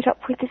tied up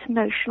with this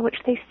notion, which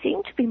they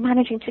seem to be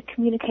managing to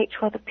communicate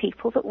to other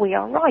people, that we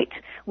are right.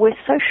 We're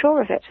so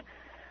sure of it.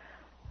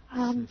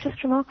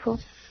 Just remarkable.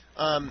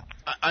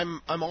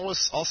 I'm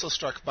always also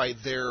struck by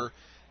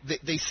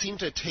they seem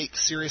to take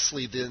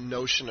seriously the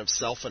notion of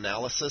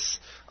self-analysis,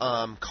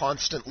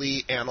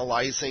 constantly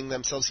analyzing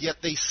themselves, yet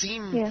they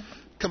seem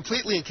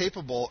completely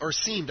incapable, or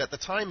seemed at the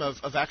time,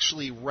 of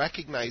actually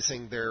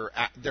recognizing their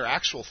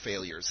actual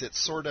failures. It's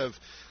sort of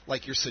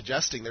like you're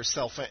suggesting, their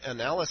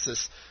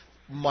self-analysis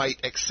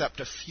might accept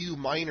a few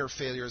minor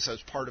failures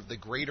as part of the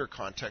greater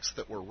context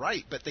that were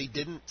right, but they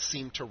didn't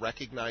seem to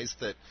recognize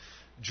that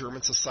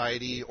German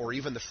society, or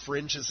even the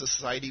fringes of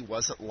society,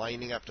 wasn't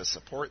lining up to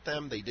support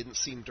them. They didn't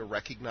seem to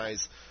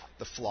recognize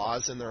the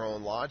flaws in their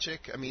own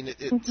logic.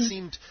 It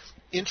seemed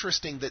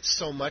interesting that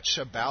so much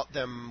about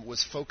them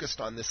was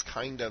focused on this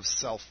kind of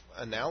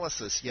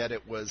self-analysis, yet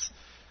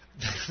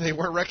they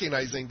weren't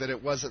recognizing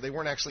that they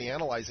weren't actually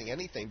analyzing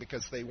anything,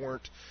 because they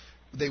weren't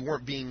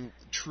being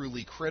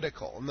truly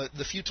critical. And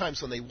the few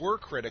times when they were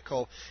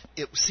critical,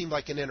 it seemed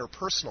like an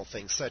interpersonal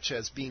thing, such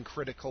as being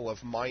critical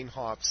of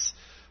Meinhof's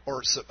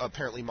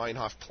apparently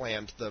Meinhof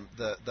planned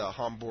the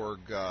Hamburg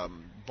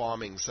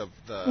bombings of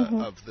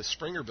the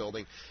Springer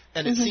building,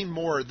 and it seemed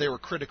more they were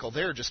critical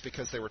there just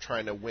because they were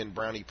trying to win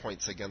brownie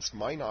points against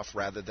Meinhof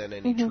rather than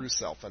any true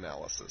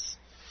self-analysis.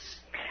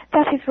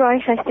 That is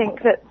right. I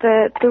think that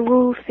the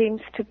rule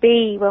seems to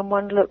be, when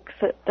one looks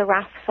at the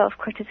RAF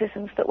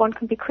self-criticisms, that one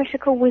can be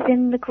critical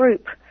within the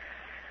group.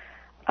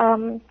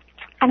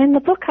 And in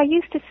the book, I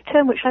used this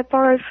term, which I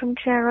borrowed from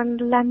Jaron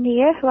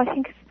Lanier, who I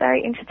think is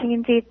very interesting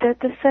indeed,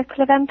 the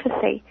circle of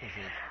empathy,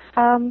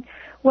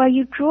 where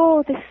you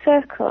draw this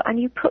circle and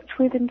you put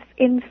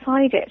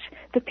inside it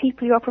the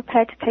people you are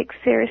prepared to take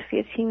seriously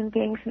as human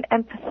beings and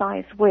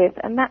empathize with.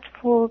 And that,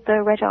 for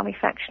the Red Army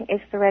faction,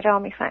 is the Red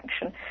Army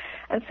faction.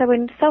 And so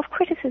in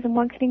self-criticism,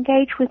 one can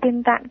engage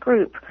within that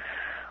group.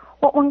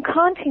 What one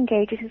can't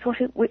engage is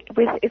what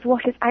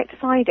is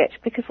outside it,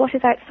 because what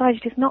is outside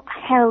it is not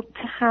held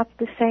to have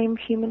the same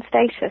human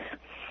status.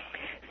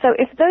 So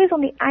if those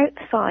on the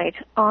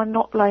outside are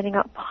not lining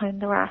up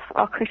behind the RAF,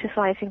 are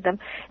criticizing them,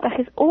 that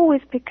is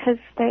always because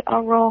they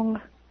are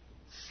wrong,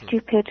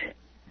 stupid,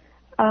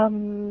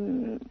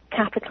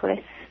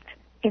 capitalist,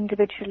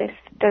 individualist,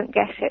 don't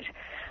get it.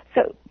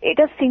 So it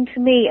does seem to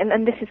me,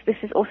 and this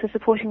is also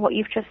supporting what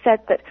you've just said,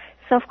 that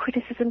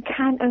self-criticism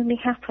can only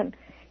happen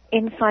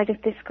inside of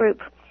this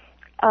group,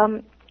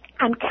 and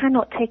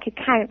cannot take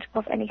account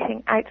of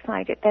anything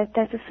outside it.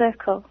 There's a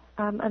circle,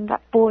 and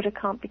that border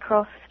can't be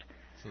crossed.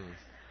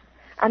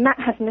 And that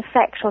has an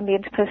effect on the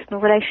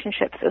interpersonal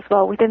relationships as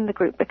well within the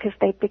group, because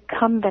they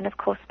become then, of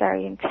course,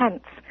 very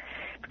intense.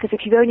 Because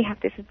if you only have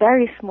this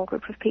very small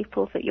group of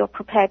people that you're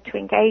prepared to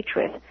engage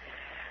with,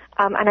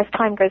 and as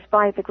time goes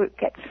by, the group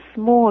gets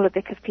smaller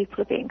because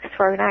people are being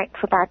thrown out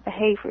for bad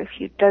behavior if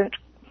you don't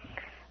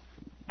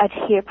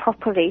adhere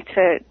properly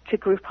to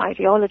group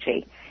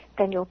ideology,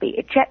 then you'll be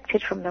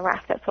ejected from the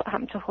RAF. That's what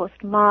happened to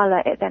Horst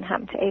Mahler. It then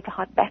happened to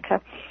Eberhard Becker.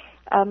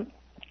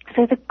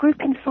 So the group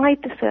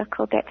inside the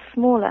circle gets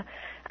smaller,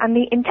 and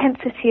the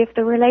intensity of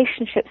the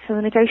relationships and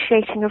the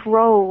negotiating of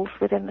roles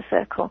within the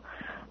circle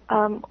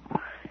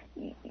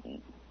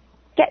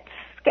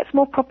gets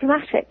more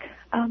problematic,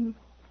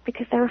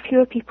 because there are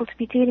fewer people to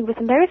be dealing with,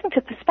 and there isn't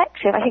a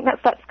perspective. I think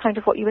that's kind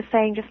of what you were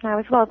saying just now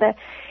as well. There,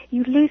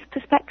 you lose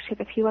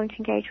perspective if you won't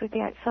engage with the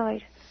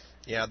outside.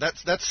 Yeah,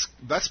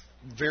 that's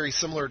very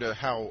similar to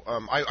how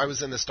I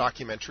was in this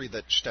documentary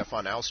that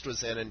Stefan Aust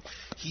was in, and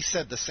he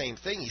said the same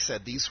thing. He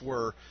said these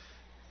were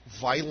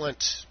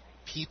violent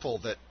people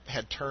that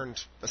had turned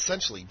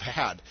essentially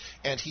bad,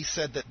 and he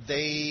said that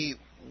they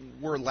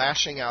were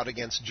lashing out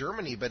against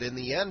Germany, but in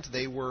the end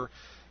they were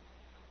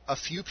a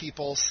few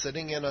people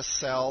sitting in a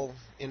cell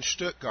in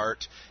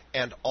Stuttgart,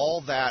 and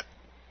all that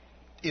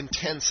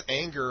intense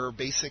anger,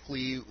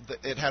 basically,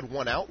 it had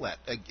one outlet.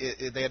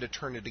 They had to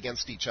turn it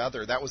against each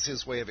other. That was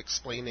his way of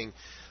explaining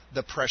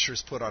the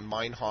pressures put on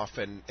Meinhof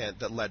and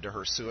that led to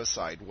her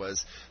suicide,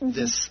 was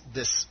this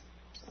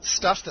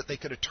stuff that they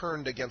could have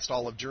turned against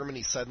all of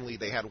Germany. Suddenly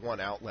they had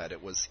one outlet.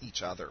 It was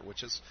each other,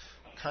 which is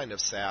kind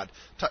of sad.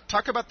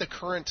 Talk about the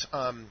current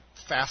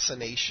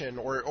fascination,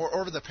 or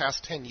over the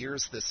past 10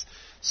 years, this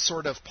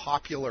sort of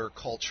popular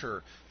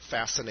culture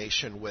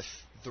fascination with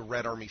the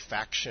Red Army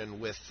faction,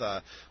 with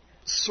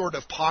sort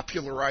of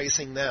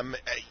popularizing them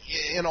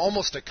in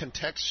almost a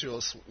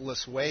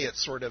contextualist way.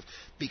 It's sort of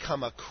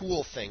become a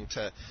cool thing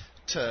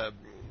to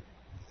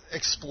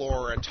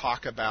explore and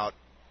talk about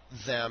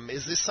them.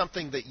 Is this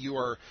something that you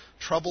are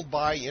troubled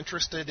by,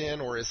 interested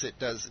in, or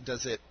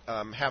does it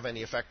have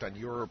any effect on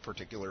your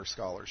particular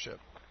scholarship?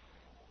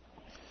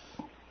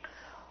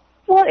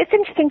 Well, it's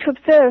interesting to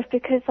observe,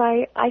 because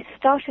I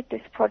started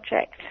this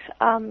project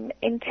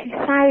in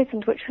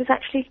 2000, which was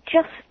actually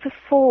just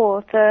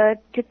before the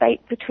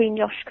debate between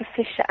Joschka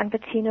Fischer and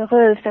Bettina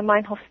Röhl, so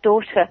Meinhof's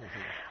daughter,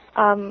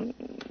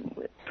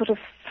 sort of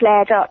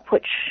flared up,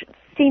 which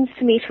seems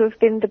to me to have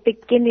been the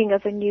beginning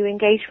of a new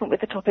engagement with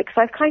the topic.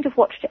 So I've kind of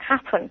watched it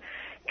happen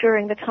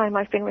during the time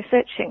I've been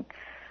researching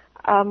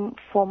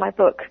for my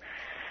book.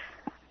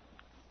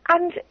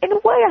 And in a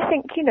way, I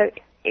think,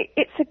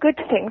 it's a good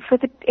thing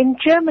in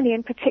Germany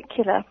in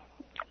particular.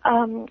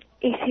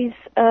 It is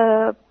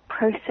a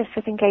process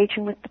of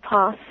engaging with the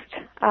past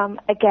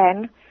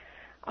again,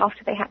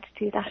 after they had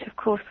to do that, of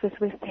course, with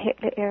the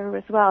Hitler era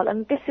as well.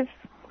 And this is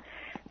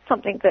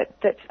something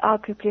that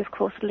arguably, of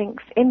course,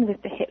 links in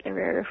with the Hitler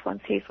era, if one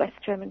sees West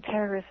German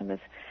terrorism as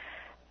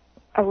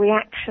a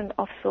reaction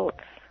of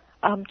sorts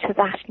to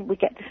that. And we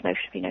get this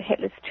notion of,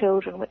 Hitler's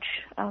children, which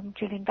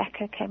Gillian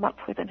Becker came up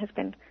with and has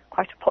been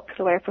quite a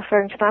popular way of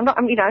referring to them.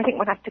 I think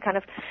one has to kind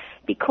of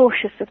be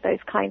cautious of those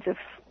kinds of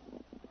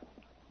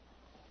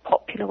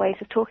popular ways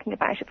of talking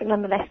about it, but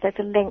nonetheless there's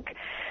a link.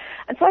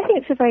 And so I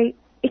think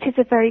it is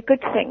a very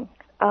good thing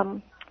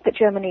that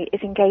Germany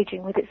is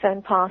engaging with its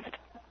own past,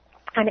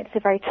 and it's a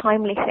very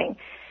timely thing.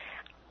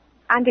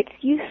 And it's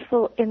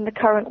useful in the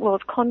current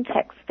world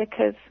context,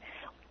 because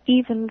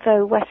even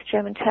though West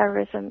German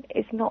terrorism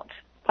is not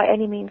by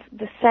any means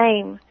the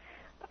same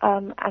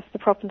as the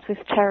problems with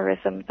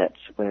terrorism that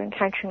we're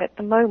encountering at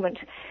the moment,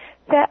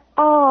 there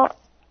are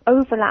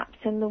overlaps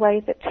in the way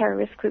that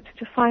terrorist groups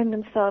define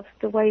themselves,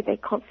 the way they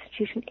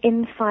constitute an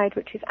inside,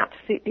 which is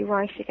absolutely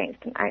right,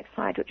 against an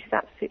outside, which is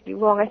absolutely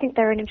wrong. I think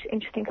there are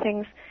interesting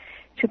things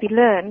to be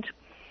learned.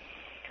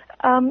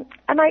 And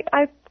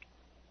I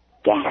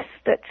guess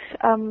that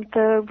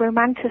the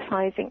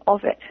romanticizing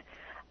of it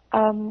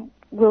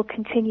will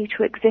continue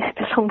to exist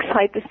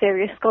alongside the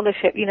serious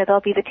scholarship.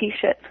 There'll be the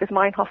T-shirts with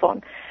Meinhof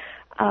on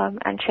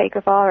and Che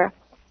Guevara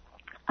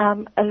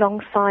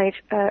alongside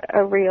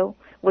a real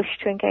wish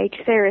to engage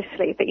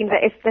seriously. But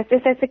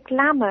there's a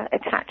glamour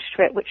attached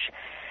to it, which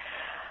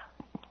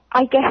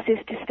I guess is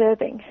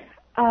disturbing,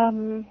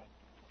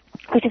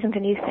 which isn't a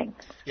new thing.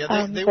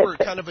 Yeah, they were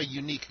kind of a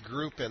unique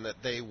group in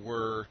that they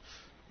were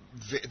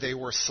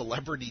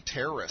celebrity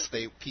terrorists.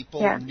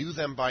 People knew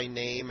them by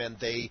name, and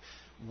they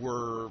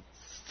were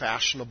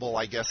fashionable,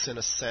 I guess, in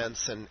a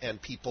sense,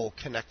 and people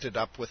connected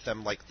up with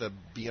them, like the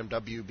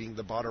BMW being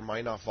the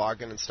Baader-Meinhof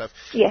Wagen and stuff.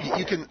 Yes.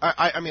 You can,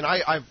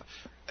 I've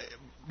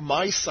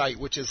my site,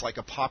 which is like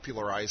a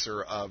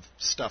popularizer of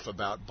stuff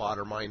about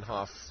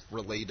Baader-Meinhof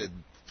related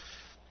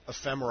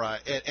ephemera,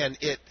 and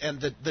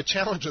the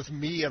challenge with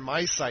me and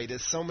my site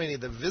is so many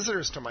of the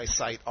visitors to my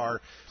site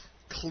are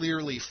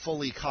clearly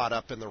fully caught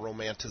up in the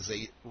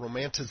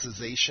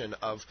romanticization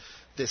of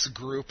this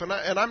group, and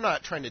I'm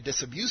not trying to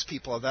disabuse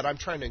people of that. I'm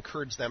trying to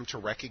encourage them to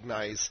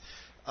recognize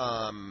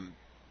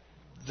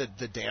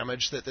the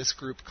damage that this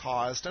group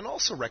caused, and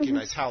also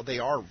recognize how they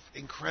are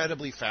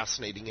incredibly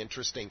fascinating,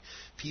 interesting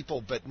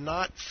people, but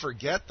not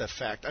forget the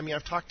fact. I mean,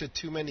 I've talked to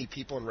too many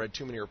people and read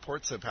too many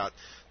reports about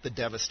the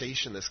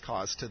devastation this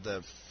caused to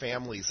the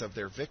families of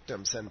their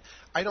victims, and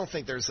I don't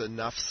think there's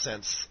enough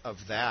sense of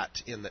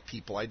that in the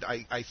people.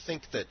 I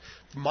think that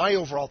my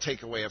overall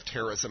takeaway of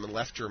terrorism and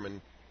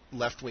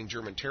left-wing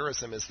German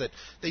terrorism is that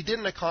they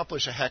didn't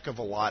accomplish a heck of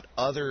a lot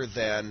other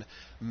than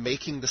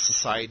making the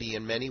society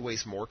in many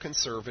ways more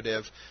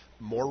conservative,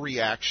 more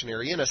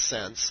reactionary in a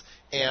sense,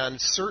 and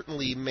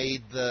certainly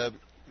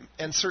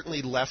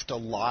left a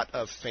lot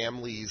of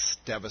families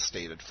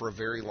devastated for a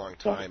very long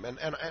time.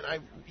 Yeah.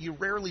 And you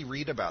rarely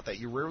read about that.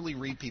 You rarely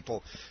read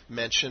people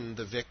mention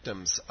the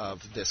victims of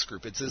this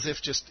group. It's as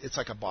if it's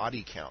like a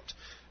body count.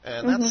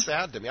 And that's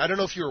sad to me. I don't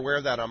know if you're aware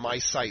of that. On my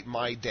site,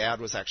 my dad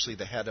was actually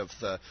the head of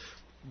the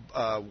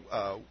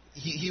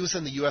he was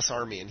in the U.S.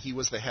 Army, and he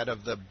was the head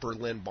of the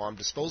Berlin Bomb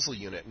Disposal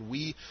Unit. And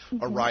we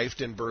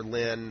arrived in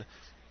Berlin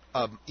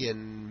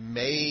in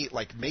May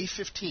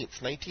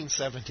 15th,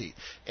 1970.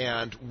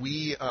 And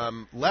we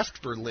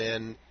left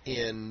Berlin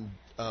in,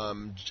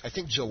 I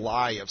think,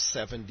 July of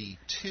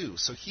 72.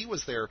 So he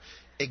was there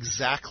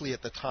exactly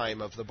at the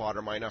time of the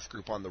Baader-Meinhof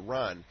group on the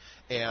run.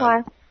 And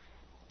wow.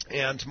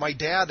 And my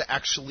dad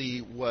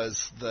actually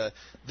was the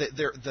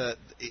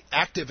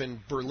active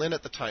in Berlin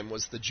at the time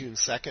was the June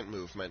 2nd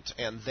movement,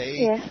 and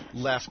they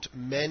left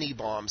many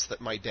bombs that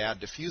my dad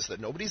defused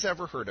that nobody's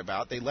ever heard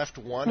about. They left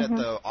one at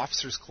the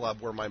officers' club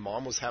where my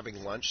mom was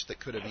having lunch that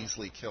could have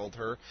easily killed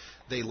her.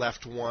 They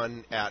left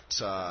one at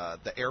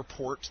the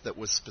airport that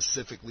was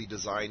specifically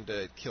designed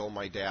to kill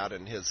my dad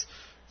and his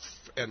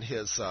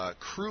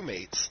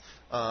crewmates.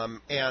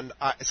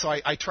 So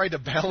I tried to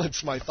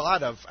balance my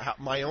thought of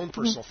my own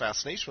personal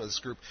fascination with this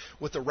group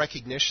with the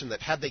recognition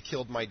that had they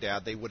killed my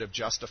dad, they would have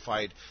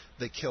justified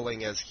the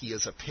killing as he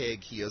is a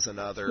pig, he is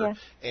another,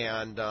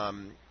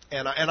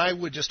 and I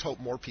would just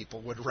hope more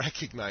people would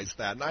recognize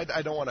that. And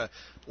I don't want to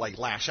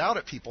lash out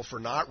at people for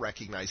not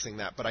recognizing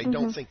that, but I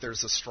don't think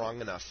there's a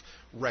strong enough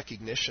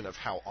recognition of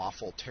how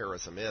awful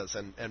terrorism is.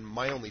 And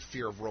my only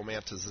fear of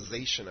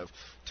romanticization of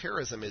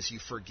terrorism is you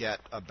forget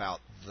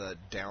about the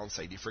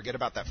downside. You forget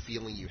about that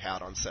feeling you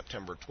had on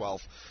September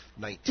 12th,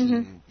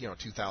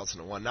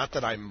 2001. Not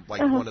that I'm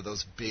one of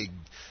those big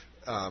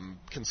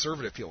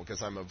conservative people,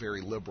 because I'm a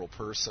very liberal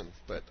person,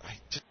 but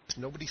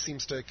nobody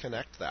seems to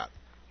connect that.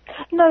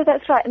 No,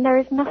 that's right. And there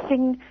is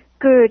nothing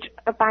good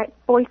about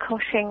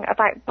boycotting,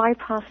 about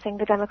bypassing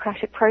the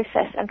democratic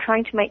process and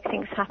trying to make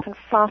things happen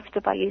faster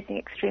by using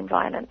extreme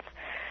violence.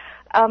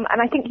 And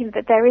I think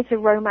that there is a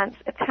romance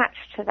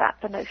attached to that,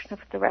 the notion of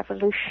the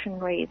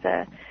revolutionary,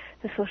 the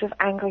sort of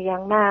angry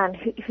young man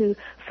who,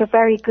 for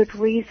very good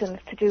reasons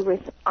to do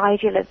with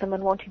idealism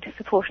and wanting to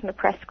support an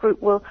oppressed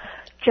group, will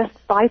just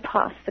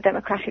bypass the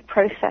democratic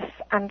process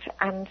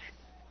and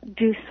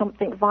do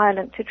something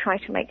violent to try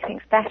to make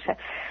things better.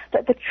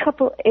 But the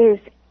trouble is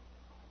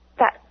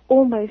that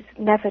almost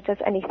never does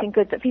anything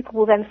good, that people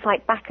will then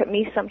cite back at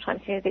me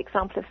sometimes, the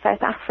example of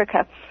South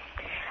Africa.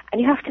 And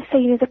you have to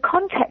say, the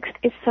context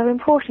is so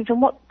important. And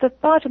what the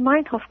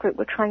Baader-Meinhof group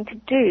were trying to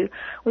do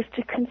was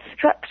to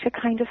construct a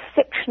kind of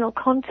fictional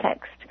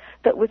context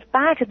that was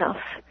bad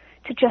enough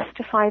to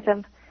justify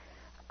them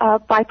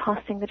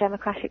bypassing the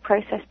democratic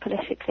process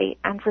politically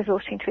and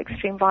resorting to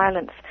extreme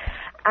violence.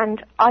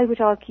 And I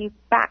would argue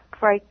back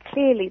very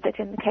clearly that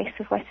in the case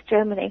of West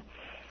Germany,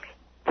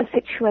 the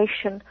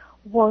situation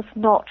was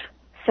not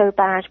so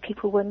bad,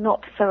 people were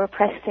not so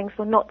oppressed, things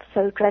were not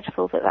so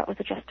dreadful that was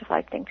a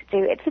justified thing to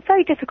do. It's a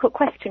very difficult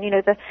question,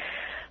 the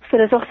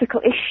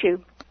philosophical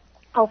issue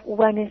of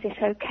when is it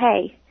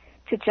okay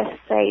to just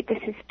say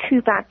this is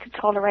too bad to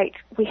tolerate,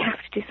 we have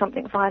to do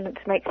something violent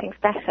to make things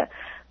better.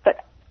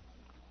 But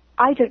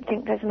I don't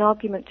think there's an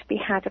argument to be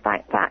had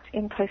about that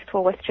in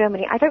post-war West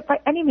Germany. I don't by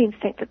any means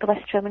think that the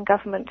West German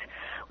government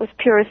was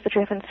pure as the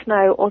driven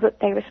snow, or that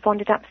they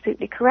responded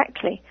absolutely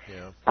correctly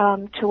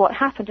to what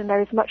happened. And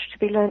there is much to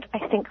be learned,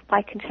 I think,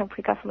 by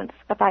contemporary governments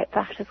about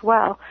that as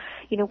well.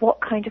 You know,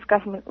 what kind of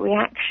government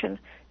reaction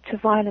to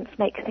violence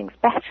makes things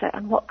better,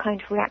 and what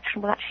kind of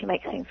reaction will actually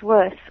make things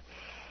worse.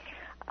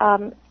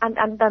 And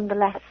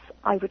nonetheless,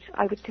 I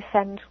would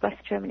defend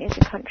West Germany as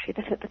a country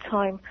that at the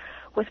time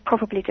was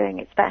probably doing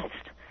its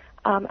best.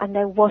 And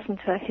there wasn't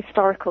a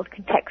historical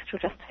contextual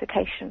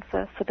justification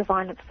for the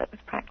violence that was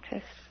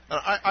practiced.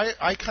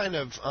 I kind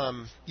of,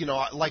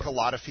 like a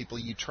lot of people,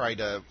 you try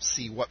to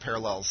see what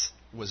parallels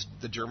was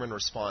the German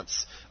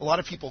response. A lot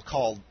of people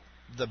call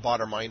the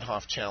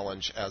Baader-Meinhof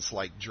challenge as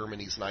like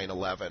Germany's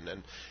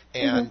 9/11,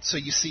 and so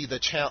you see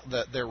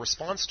their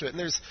response to it, and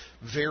there's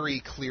very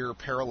clear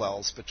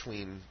parallels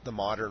between the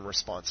modern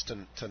response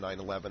to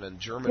 9/11 and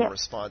German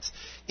response,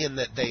 in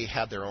that they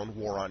had their own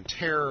war on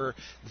terror.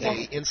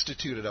 They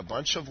instituted a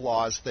bunch of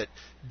laws that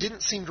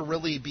didn't seem to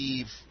really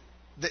be,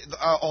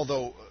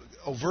 although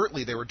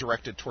overtly they were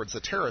directed towards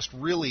the terrorist,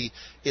 really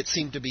it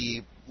seemed to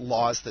be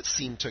laws that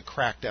seemed to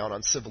crack down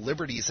on civil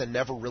liberties and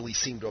never really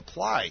seemed to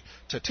apply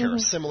to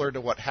terrorists, similar to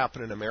what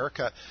happened in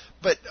America.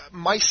 But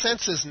my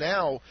sense is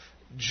now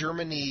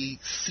Germany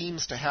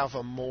seems to have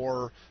a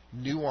more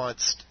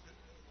nuanced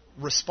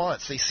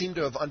response. They seem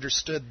to have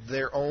understood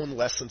their own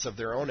lessons of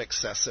their own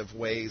excessive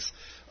ways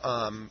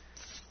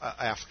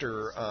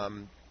after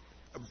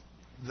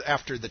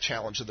the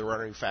challenge of the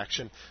running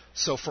faction.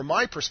 So from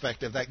my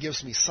perspective, that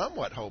gives me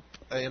somewhat hope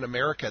in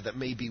America that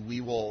maybe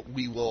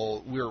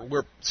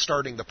we're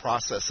starting the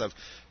process of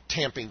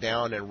tamping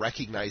down and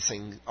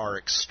recognizing our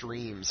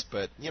extremes.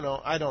 But,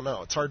 I don't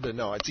know. It's hard to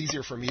know. It's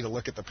easier for me to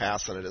look at the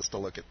past than it is to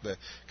look at the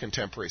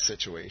contemporary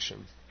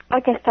situation.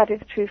 I guess that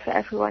is true for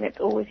everyone. It's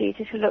always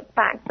easy to look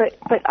back. But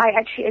I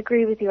actually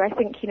agree with you. I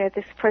think,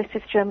 this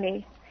process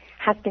Germany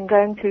has been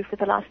going through for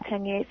the last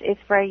 10 years is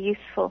very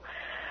useful.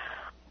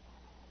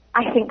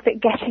 I think that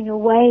getting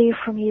away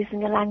from using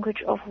the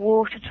language of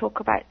war to talk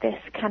about this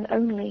can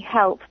only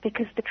help,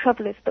 because the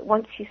trouble is that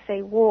once you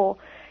say war,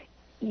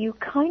 you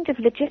kind of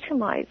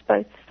legitimize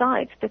both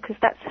sides, because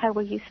that's how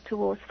we're used to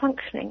wars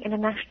functioning in a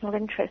national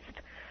interest.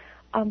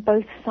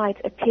 Both sides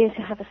appear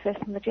to have a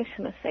certain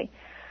legitimacy.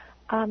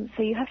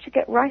 So you have to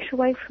get right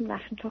away from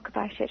that and talk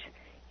about it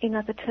in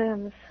other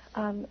terms,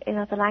 in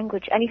other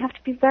language. And you have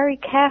to be very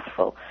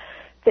careful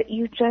that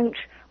you don't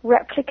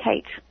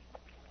replicate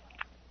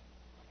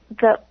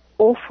the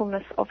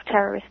awfulness of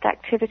terrorist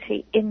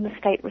activity in the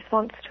state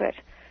response to it,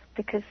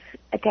 because,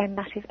 again,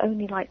 that is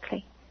only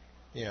likely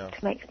to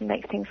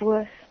make things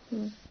worse.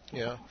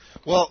 Yeah.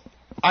 Well,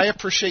 I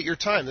appreciate your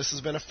time. This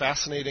has been a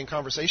fascinating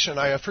conversation.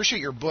 I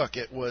appreciate your book.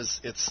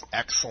 It's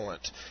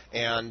excellent,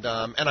 and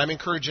I'm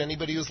encouraging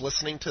anybody who's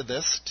listening to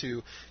this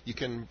you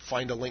can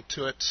find a link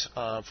to it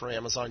for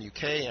Amazon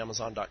UK,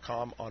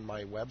 Amazon.com on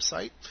my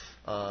website.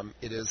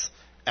 It is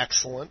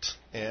excellent,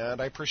 and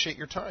I appreciate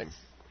your time.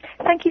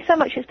 Thank you so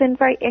much. It's been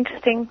very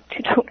interesting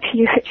to talk to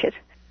you, Richard.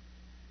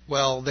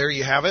 Well, there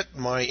you have it,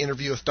 my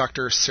interview with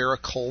Dr. Sarah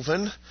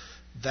Colvin,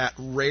 that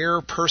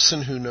rare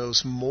person who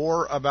knows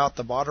more about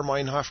the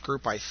Baader-Meinhof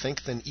group, I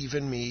think, than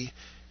even me,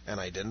 and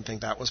I didn't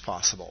think that was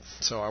possible.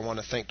 So I want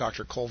to thank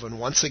Dr. Colvin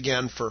once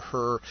again for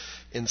her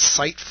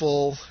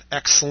insightful,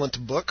 excellent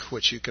book,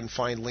 which you can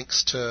find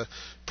links to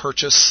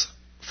purchase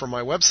from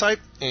my website,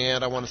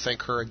 and I want to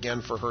thank her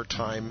again for her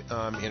time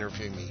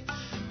interviewing me.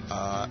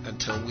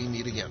 Until we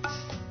meet again.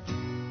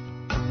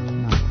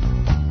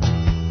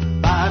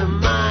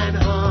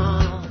 Baader-Meinhof.